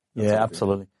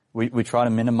 Absolutely. We try to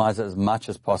minimize it as much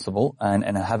as possible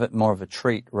and have it more of a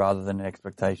treat rather than an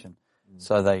expectation.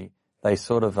 So they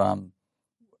sort of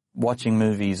watching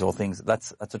movies or things,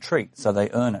 that's a treat. So they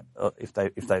earn it. If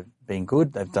they've been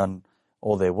good, they've done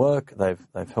all their work,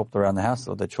 they've helped around the house,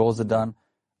 or their chores are done.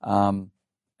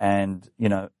 And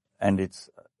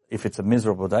if it's a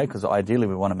miserable day, because ideally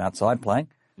we want them outside playing,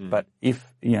 but if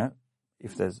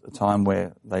there's a time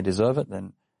where they deserve it,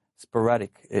 then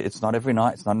sporadic. It's not every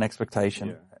night. It's not an expectation.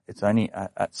 Yeah. It's only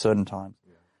at certain times.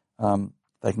 Yeah.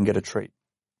 They can get a treat.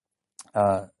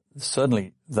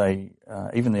 Certainly they,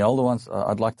 even the older ones,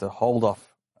 I'd like to hold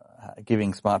off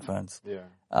giving smartphones. Yeah.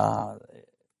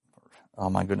 Oh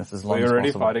my goodness, as long as possible. You're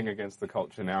already fighting against the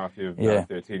culture now if your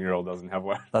 13-year-old doesn't have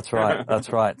one. That's right.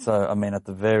 That's right. So, I mean, at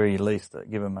the very least,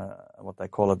 give them what they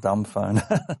call a dumb phone,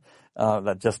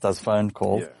 that just does phone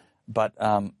calls. Yeah. But,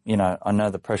 I know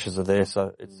the pressures are there.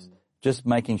 So it's just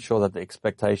making sure that the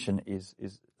expectation is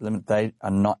limited. They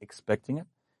are not expecting it.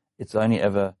 It's only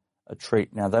ever a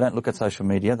treat. Now, they don't look at social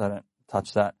media. They don't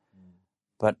touch that.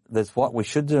 But there's what we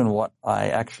should do and what I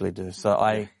actually do. So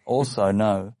I also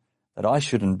know that I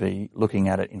shouldn't be looking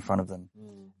at it in front of them.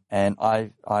 And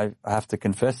I have to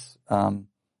confess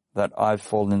that I've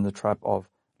fallen in the trap of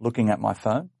looking at my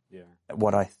phone. Yeah.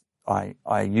 What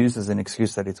I use as an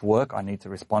excuse that it's work. I need to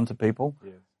respond to people.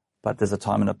 Yeah. But there's a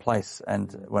time and a place.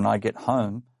 And when I get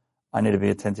home, I need to be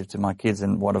attentive to my kids.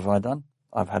 And what have I done?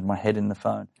 I've had my head in the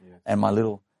phone. Yes. And my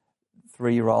little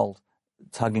 3-year-old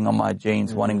tugging on my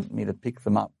jeans, wanting me to pick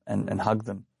them up and hug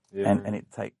them. Yeah.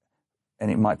 And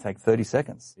it might take 30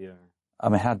 seconds. Yeah. I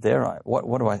mean, how dare I?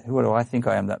 Who do I think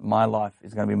I am that my life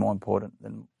is going to be more important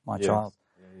than my child?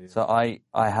 Yeah, yeah. So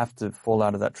I have to fall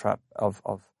out of that trap of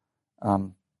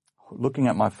looking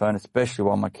at my phone, especially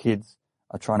while my kids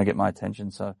are trying to get my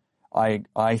attention. So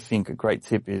I think a great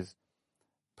tip is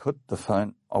put the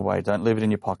phone away. Don't leave it in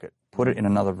your pocket. Put it in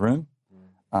another room.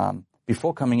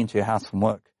 Before coming into your house from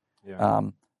work,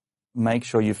 make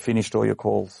sure you've finished all your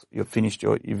calls.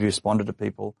 You've responded to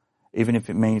people. Even if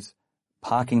it means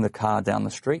parking the car down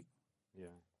the street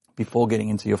before getting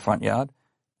into your front yard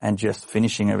and just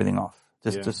finishing everything off.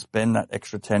 Just to spend that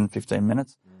extra 10, 15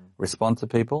 minutes, respond to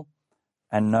people,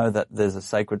 and know that there's a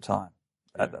sacred time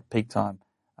at the peak time.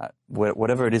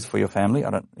 Whatever it is for your family,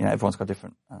 everyone's got a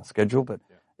different schedule, but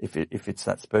if it's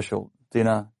that special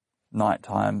dinner,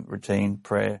 nighttime routine,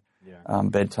 prayer,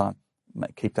 bedtime,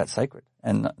 keep that sacred.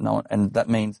 And that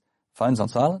means phone's on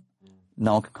silent.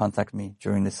 No one can contact me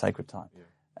during this sacred time.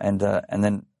 Yeah.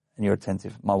 And you're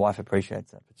attentive. My wife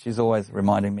appreciates that, but she's always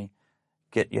reminding me,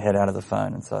 get your head out of the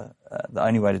phone. And so the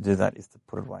only way to do that is to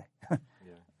put it away.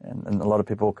 And a lot of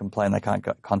people complain they can't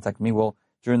contact me. Well,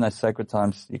 during those sacred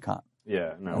times, you can't.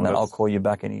 Yeah. No, and then I'll call you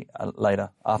back later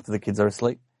after the kids are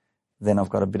asleep. Then I've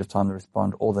got a bit of time to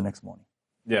respond, or the next morning.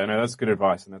 Yeah, no, that's good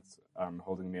advice, and that's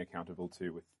holding me accountable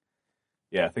too with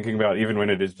yeah, thinking about even when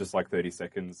it is just like 30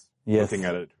 seconds, Yes. looking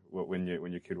at it when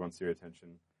your kid wants your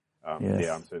attention. Yes.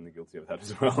 Yeah, I'm certainly guilty of that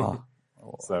as well.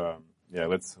 Oh. So yeah,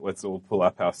 let's all pull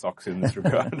up our socks in this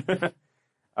regard.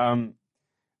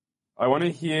 I want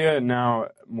to hear now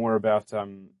more about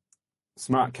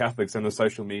Smart Catholics and the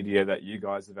social media that you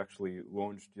guys have actually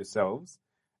launched yourselves.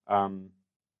 I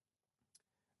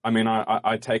mean,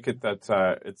 I take it that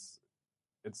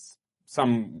it's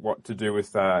somewhat to do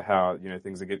with how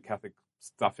things Catholic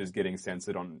stuff is getting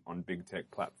censored on big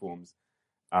tech platforms.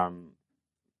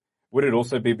 Would it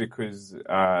also be because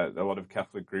a lot of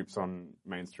Catholic groups on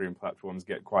mainstream platforms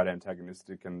get quite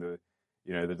antagonistic, and the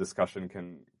discussion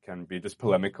can be just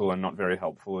polemical and not very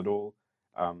helpful at all?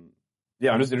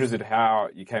 Yeah, I'm just interested how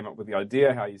you came up with the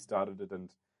idea, how you started it, and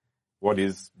what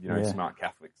is Smart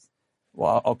Catholics.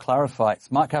 Well, I'll clarify.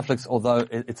 Smart Catholics, although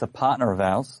it's a partner of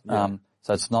ours,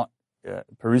 so it's not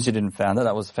Parousia didn't found it.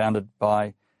 That was founded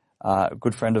by a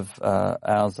good friend of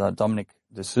ours, Dominic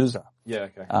D'Souza. Yeah,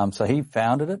 okay. So he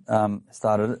founded it,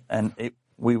 started it, and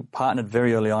we partnered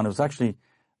very early on. It was actually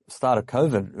start of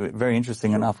COVID, very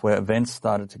interesting enough, where events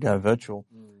started to go virtual,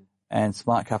 and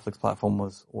Smart Catholics platform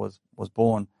was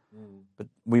born. But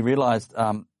we realized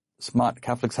Smart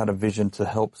Catholics had a vision to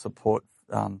help support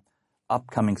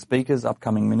upcoming speakers,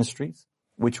 upcoming ministries,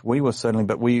 which we were certainly,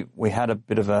 but we had a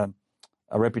bit of a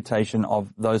reputation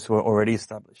of those who are already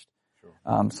established.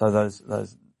 Sure. So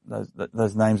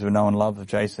those names we know and love of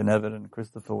Jason Everett and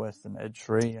Christopher West and Ed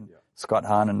Shree and Scott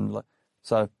Hahn. And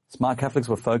so Smart Catholics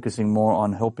were focusing more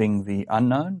on helping the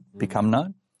unknown become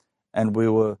known, and we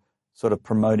were sort of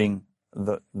promoting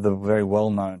the very well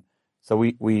known. So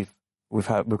we've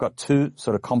got two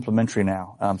sort of complementary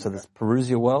now. So there's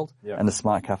Parousia World and the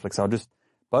Smart Catholics. So just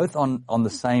both on the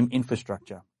same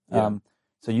infrastructure. Yeah.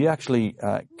 So you actually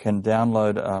can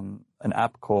download an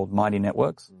app called Mighty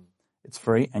Networks. It's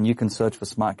free, and you can search for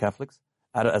Smart Catholics,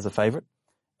 add it as a favorite,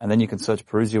 and then you can search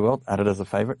Parousia World, add it as a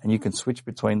favorite, and you can switch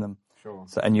between them. Sure.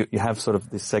 So, and you have sort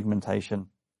of this segmentation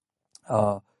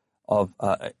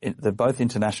they're both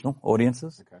international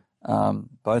audiences. Okay.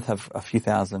 Both have a few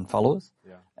thousand followers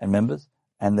and members,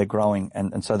 and they're growing.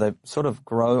 And so they sort of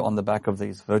grow on the back of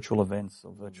these virtual events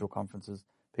or virtual conferences.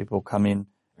 People come in,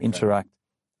 interact.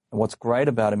 And what's great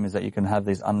about them is that you can have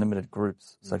these unlimited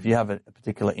groups. So if you have a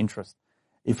particular interest,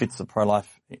 if it's the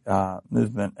pro-life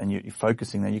movement and you're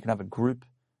focusing there, you can have a group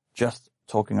just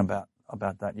talking about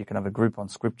that. You can have a group on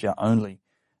scripture only,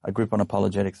 a group on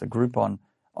apologetics, a group on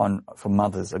for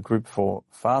mothers, a group for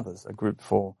fathers, a group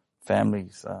for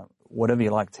families, whatever you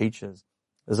like, teachers.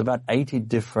 There's about 80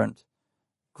 different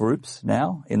groups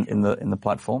now in the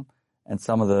platform, and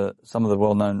some of the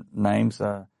well-known names.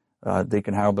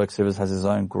 Deacon Harold Burke-Sivers has his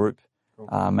own group.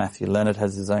 Matthew Leonard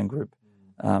has his own group.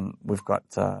 We've got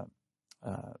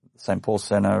St. Paul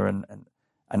Center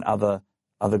and other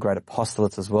great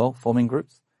apostolates as well forming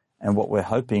groups. And what we're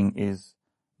hoping is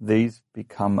these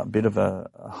become a bit of a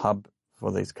hub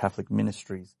for these Catholic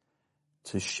ministries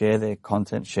to share their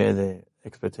content, share their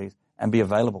expertise, and be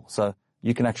available. So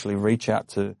you can actually reach out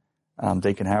to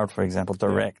Deacon Harold, for example,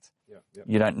 direct. Yeah.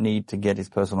 You don't need to get his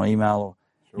personal email,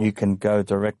 or you can go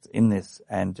direct in this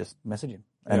and just message him,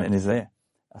 and he's there.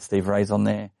 Steve Ray's on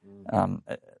there.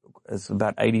 There's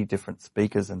about 80 different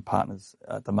speakers and partners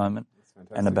at the moment,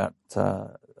 and about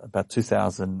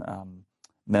 2,000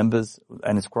 members,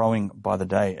 and it's growing by the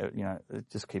day. It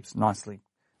just keeps nicely,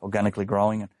 organically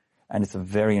growing, and it's a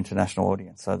very international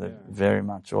audience. So they're very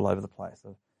much all over the place.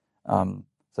 So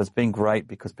it's been great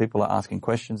because people are asking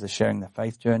questions, they're sharing their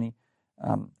faith journey,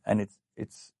 and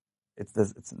it's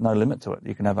no limit to it.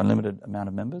 You can have unlimited amount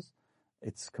of members.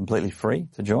 It's completely free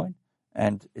to join,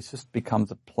 and it just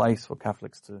becomes a place for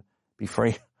Catholics to be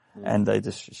free, and they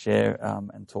just share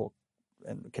and talk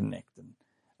and connect. And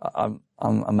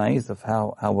I'm amazed of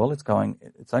how well it's going.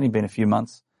 It's only been a few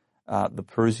months, the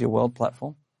Parousia World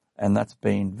platform, and that's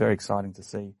been very exciting to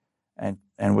see. And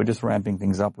we're just ramping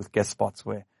things up with guest spots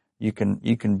where you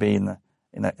can be in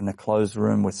a closed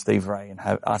room with Steve Ray and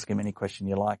ask him any question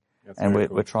you like. That's and we're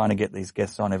cool. trying to get these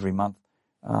guests on every month.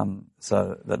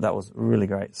 So that was really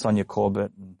great. Sonia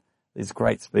Corbett and these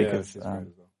great speakers. She's great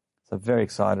as well. So very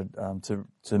excited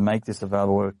to make this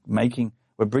available.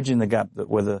 We're bridging the gap that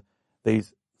whether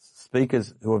these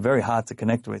speakers who are very hard to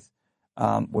connect with,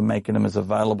 we're making them as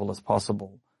available as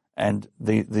possible. And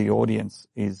the audience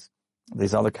is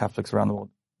these other Catholics around the world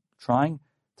trying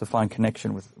to find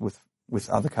connection with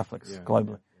other Catholics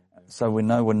globally. So we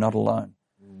know we're not alone.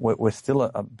 We're still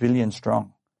a billion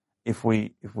strong if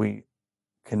we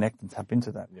connect and tap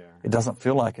into that. Yeah. It doesn't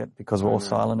feel like it because we're all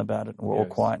silent about it and we're all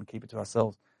quiet and keep it to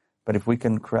ourselves. But if we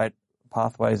can create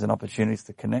pathways and opportunities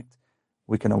to connect,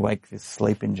 we can awake this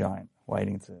sleeping giant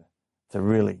waiting to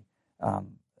really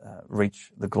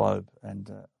reach the globe.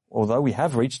 And although we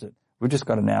have reached it, we've just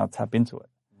got to now tap into it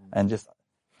and just,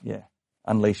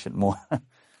 unleash it more.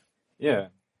 Yeah.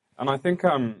 And I think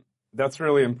that's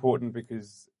really important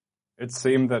because it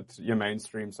seemed that your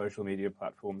mainstream social media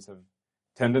platforms have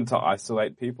tended to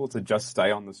isolate people to just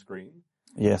stay on the screen.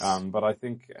 Yes. But I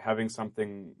think having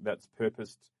something that's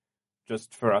purposed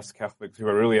just for us Catholics who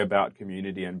are really about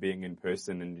community and being in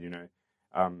person, and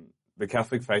the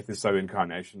Catholic faith is so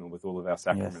incarnational with all of our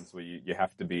sacraments, where you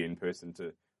have to be in person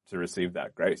to receive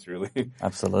that grace, really.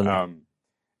 Absolutely.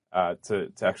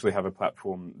 To actually have a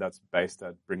platform that's based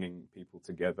at bringing people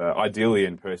together, ideally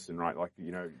in person, right? Like,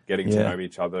 getting to know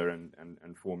each other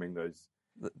and forming those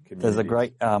communities. There's a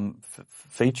great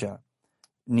feature,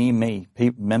 Near Me,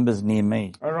 members near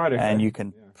me. Oh, right, okay. And you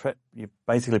can you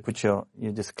basically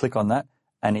you just click on that,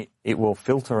 and it will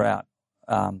filter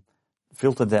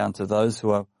down to those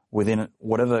who are within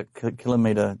whatever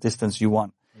kilometre distance you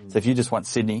want. So if you just want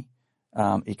Sydney,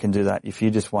 you can do that. If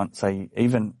you just want, say,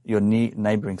 even your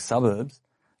neighbouring suburbs,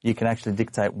 you can actually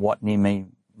dictate what near me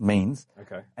means.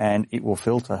 Okay. And it will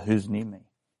filter who's near me.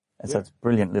 And so it's a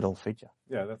brilliant little feature.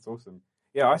 Yeah, that's awesome.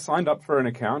 Yeah, I signed up for an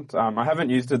account. I haven't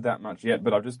used it that much yet,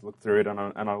 but I've just looked through it and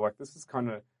I'm like, this is kind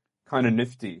of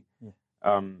nifty.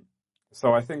 Yeah.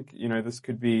 So I think, this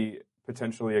could be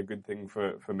potentially a good thing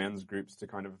for men's groups to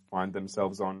kind of find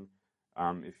themselves on,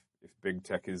 if big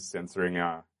tech is censoring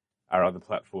our other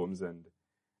platforms and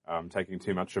taking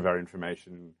too much of our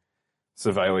information,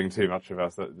 surveilling too much of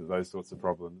us, those sorts of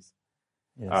problems.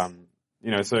 Yes.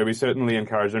 So we certainly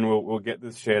encourage, and we'll get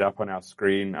this shared up on our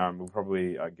screen. We'll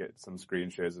probably get some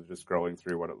screen shares of just scrolling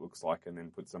through what it looks like, and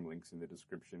then put some links in the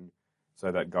description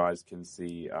so that guys can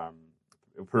see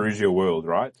Parousia World,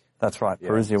 right? That's right,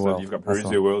 Parousia World. So you've got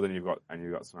Parousia World, and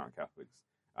you've got Smart Catholics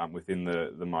within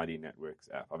the Mighty Networks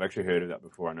app. I've actually heard of that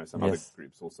before. I know some other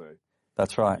groups also.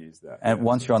 That's right. Use that. And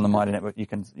once you're on the Mighty Network, you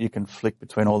can flick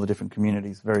between all the different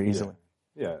communities very easily.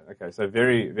 Yeah. Okay. So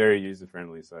very, very user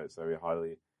friendly. So we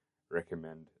highly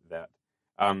recommend that.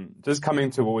 Just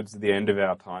coming towards the end of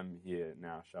our time here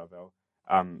now, Charbel.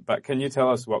 But can you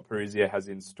tell us what Parousia has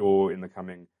in store in the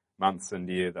coming months and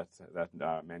year that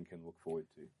men can look forward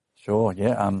to? Sure.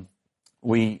 Yeah.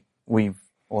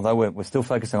 Although we're still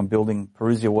focusing on building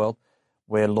Parousia World,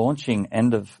 we're launching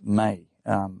end of May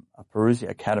a Parousia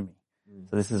Academy.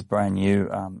 So this is brand new.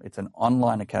 It's an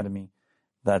online academy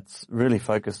that's really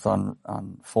focused on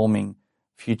forming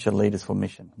future leaders for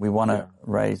mission. We want to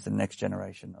raise the next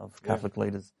generation of Catholic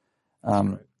leaders.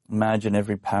 Imagine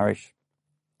every parish,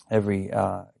 every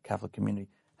Catholic community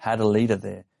had a leader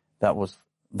there that was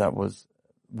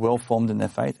well formed in their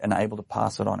faith and able to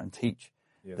pass it on and teach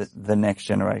the next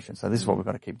generation. So this is what we've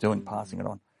got to keep doing, passing it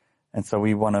on. And so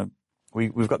we've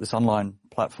got this online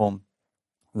platform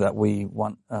that we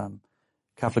want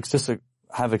Catholics just to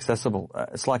have accessible.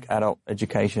 It's like adult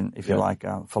education, if you like,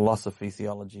 philosophy,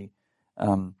 theology,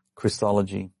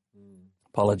 Christology,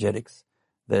 apologetics.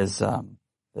 There's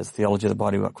theology of the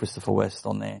body. We've got Christopher West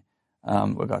on there.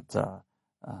 We've got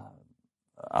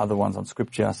other ones on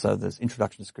Scripture. So there's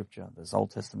Introduction to Scripture. There's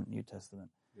Old Testament, New Testament.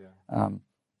 Yeah.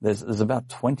 There's about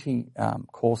 20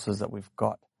 courses that we've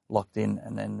got locked in,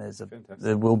 and then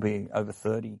there will be over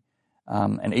 30.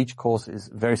 And each course is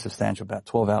very substantial, about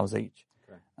 12 hours each.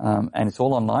 Okay. And it's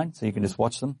all online, so you can just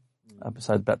watch them.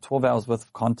 So about 12 hours worth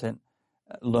of content,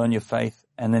 learn your faith,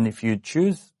 and then if you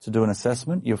choose to do an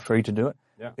assessment, you're free to do it.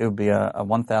 Yeah. It will be a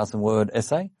 1,000-word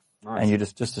essay, and you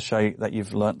just to show you that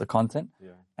you've learnt the content.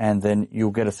 Yeah. And then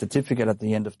you'll get a certificate at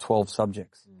the end of 12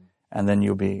 subjects. And then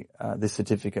you'll be this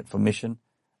certificate for mission,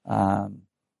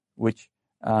 which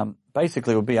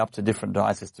basically will be up to different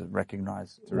dioceses to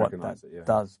recognize what that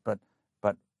does. But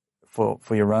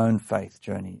for your own faith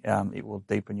journey, it will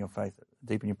deepen your faith,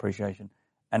 deepen your appreciation,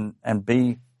 and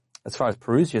be, as far as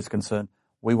Parousia is concerned,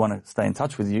 we want to stay in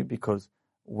touch with you because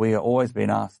we are always being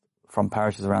asked from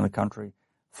parishes around the country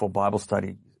for Bible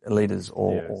study leaders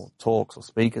or talks or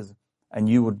speakers, and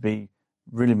you would be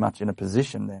really much in a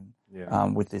position then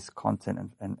with this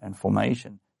content and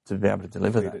formation to be able to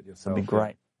deliver that. It'd be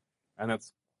great. And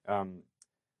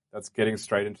that's getting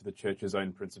straight into the Church's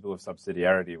own principle of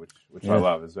subsidiarity, which I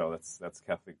love as well. That's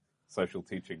Catholic social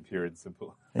teaching, pure and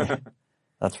simple.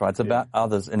 That's right. It's about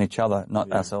others and each other,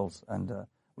 not ourselves. And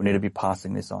we need to be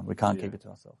passing this on. We can't keep it to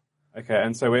ourselves. Okay.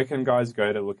 And so where can guys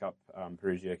go to look up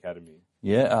Parousia Academy?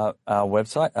 Yeah, our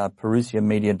website,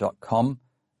 parousiamedia.com,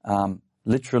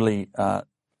 literally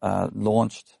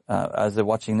launched. As they're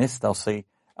watching this, they'll see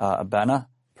a banner,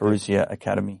 Parousia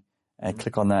Academy, and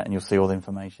click on that and you'll see all the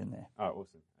information there. Oh,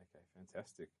 awesome. Okay,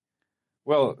 fantastic.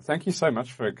 Well, thank you so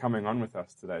much for coming on with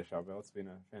us today, Charbel. It's been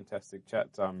a fantastic chat.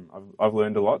 I've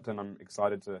learned a lot, and I'm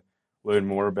excited to learn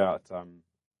more about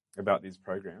these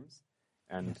programs,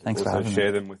 and Thanks for also having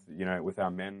share me. them with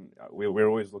our men. We're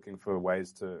always looking for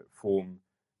ways to form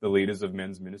the leaders of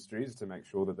men's ministries to make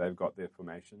sure that they've got their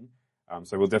formation.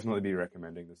 So we'll definitely be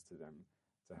recommending this to them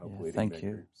to help leading Thank their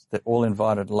you. groups. They're all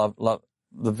invited. Love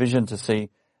the vision to see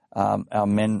our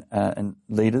men and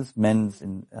leaders, men's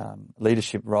in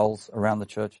leadership roles around the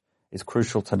church is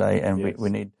crucial today, and Yes. we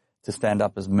need to stand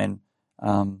up as men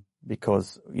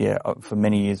because, for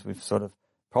many years we've sort of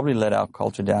probably let our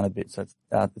culture down a bit. So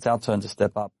it's our turn to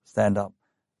step up, stand up,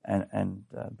 and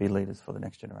be leaders for the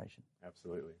next generation.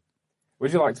 Absolutely.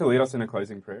 Would you like to lead us in a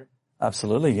closing prayer?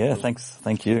 Absolutely, yeah. Thanks.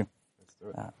 Thank you. Let's do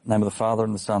it. Name of the Father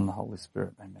and the Son and the Holy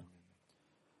Spirit. Amen.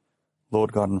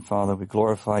 Lord God and Father, we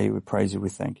glorify you, we praise you, we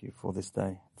thank you for this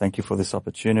day. Thank you for this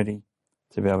opportunity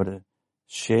to be able to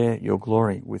share your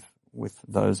glory with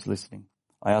those listening.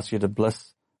 I ask you to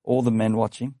bless all the men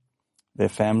watching, their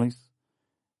families,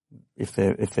 if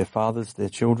they're fathers, their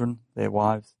children, their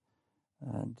wives,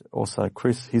 and also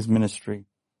Chris, his ministry,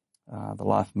 the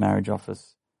Life Marriage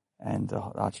Office, and the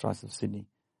Archdiocese of Sydney.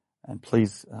 And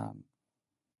please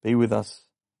be with us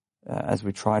as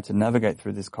we try to navigate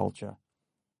through this culture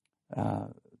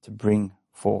to bring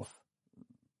forth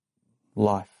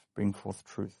life, bring forth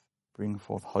truth, bring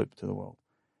forth hope to the world.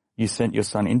 You sent your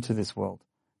Son into this world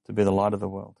to be the light of the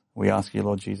world. We ask you,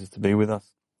 Lord Jesus, to be with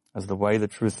us as the way, the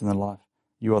truth, and the life.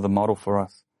 You are the model for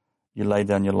us. You laid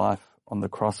down your life on the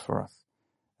cross for us.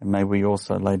 And may we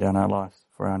also lay down our lives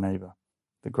for our neighbor,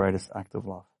 the greatest act of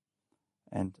love.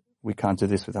 And we can't do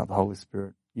this without the Holy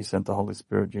Spirit. You sent the Holy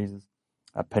Spirit, Jesus,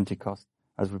 at Pentecost.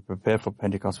 As we prepare for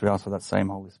Pentecost, we ask for that same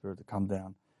Holy Spirit to come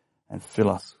down and fill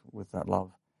us with that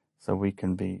love so we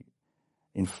can be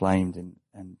inflamed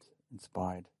and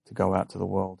inspired to go out to the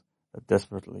world that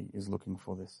desperately is looking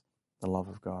for this, the love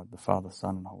of God, the Father,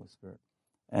 Son, and Holy Spirit.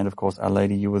 And of course, Our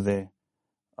Lady, you were there,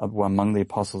 among the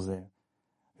apostles there,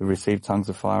 who received tongues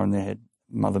of fire on their head.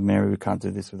 Mother Mary, we can't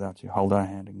do this without you. Hold our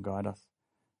hand and guide us.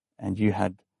 And you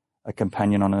had a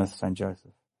companion on earth, Saint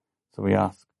Joseph. So we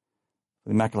ask for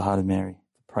the Immaculate Heart of Mary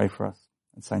to pray for us.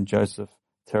 And Saint Joseph,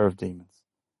 terror of demons,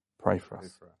 pray for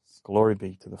us. Glory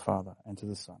be to the Father, and to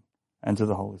the Son, and to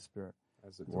the Holy Spirit.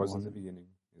 As it was in the beginning,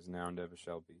 is now and ever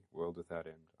shall be, world without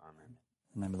end. Amen.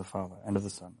 In the name of the Father, and of the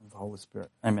Son, and of the Holy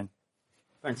Spirit. Amen.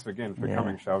 Thanks again for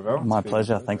coming, Charbel. My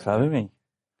pleasure. Thanks for having me.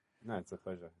 No, it's a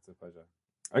pleasure. It's a pleasure.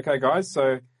 Okay, guys,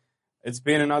 so it's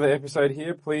been another episode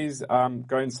here. Please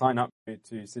go and sign up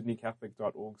to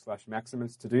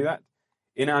sydneycatholic.org/Maximus to do that.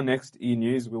 In our next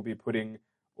e-news, we'll be putting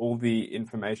all the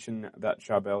information that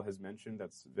Charbel has mentioned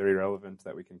that's very relevant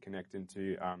that we can connect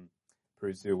into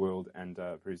Parousia World and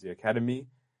Parousia Academy.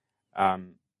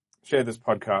 Share this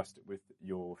podcast with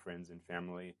your friends and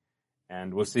family,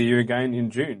 and we'll see you again in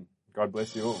June. God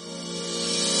bless you all.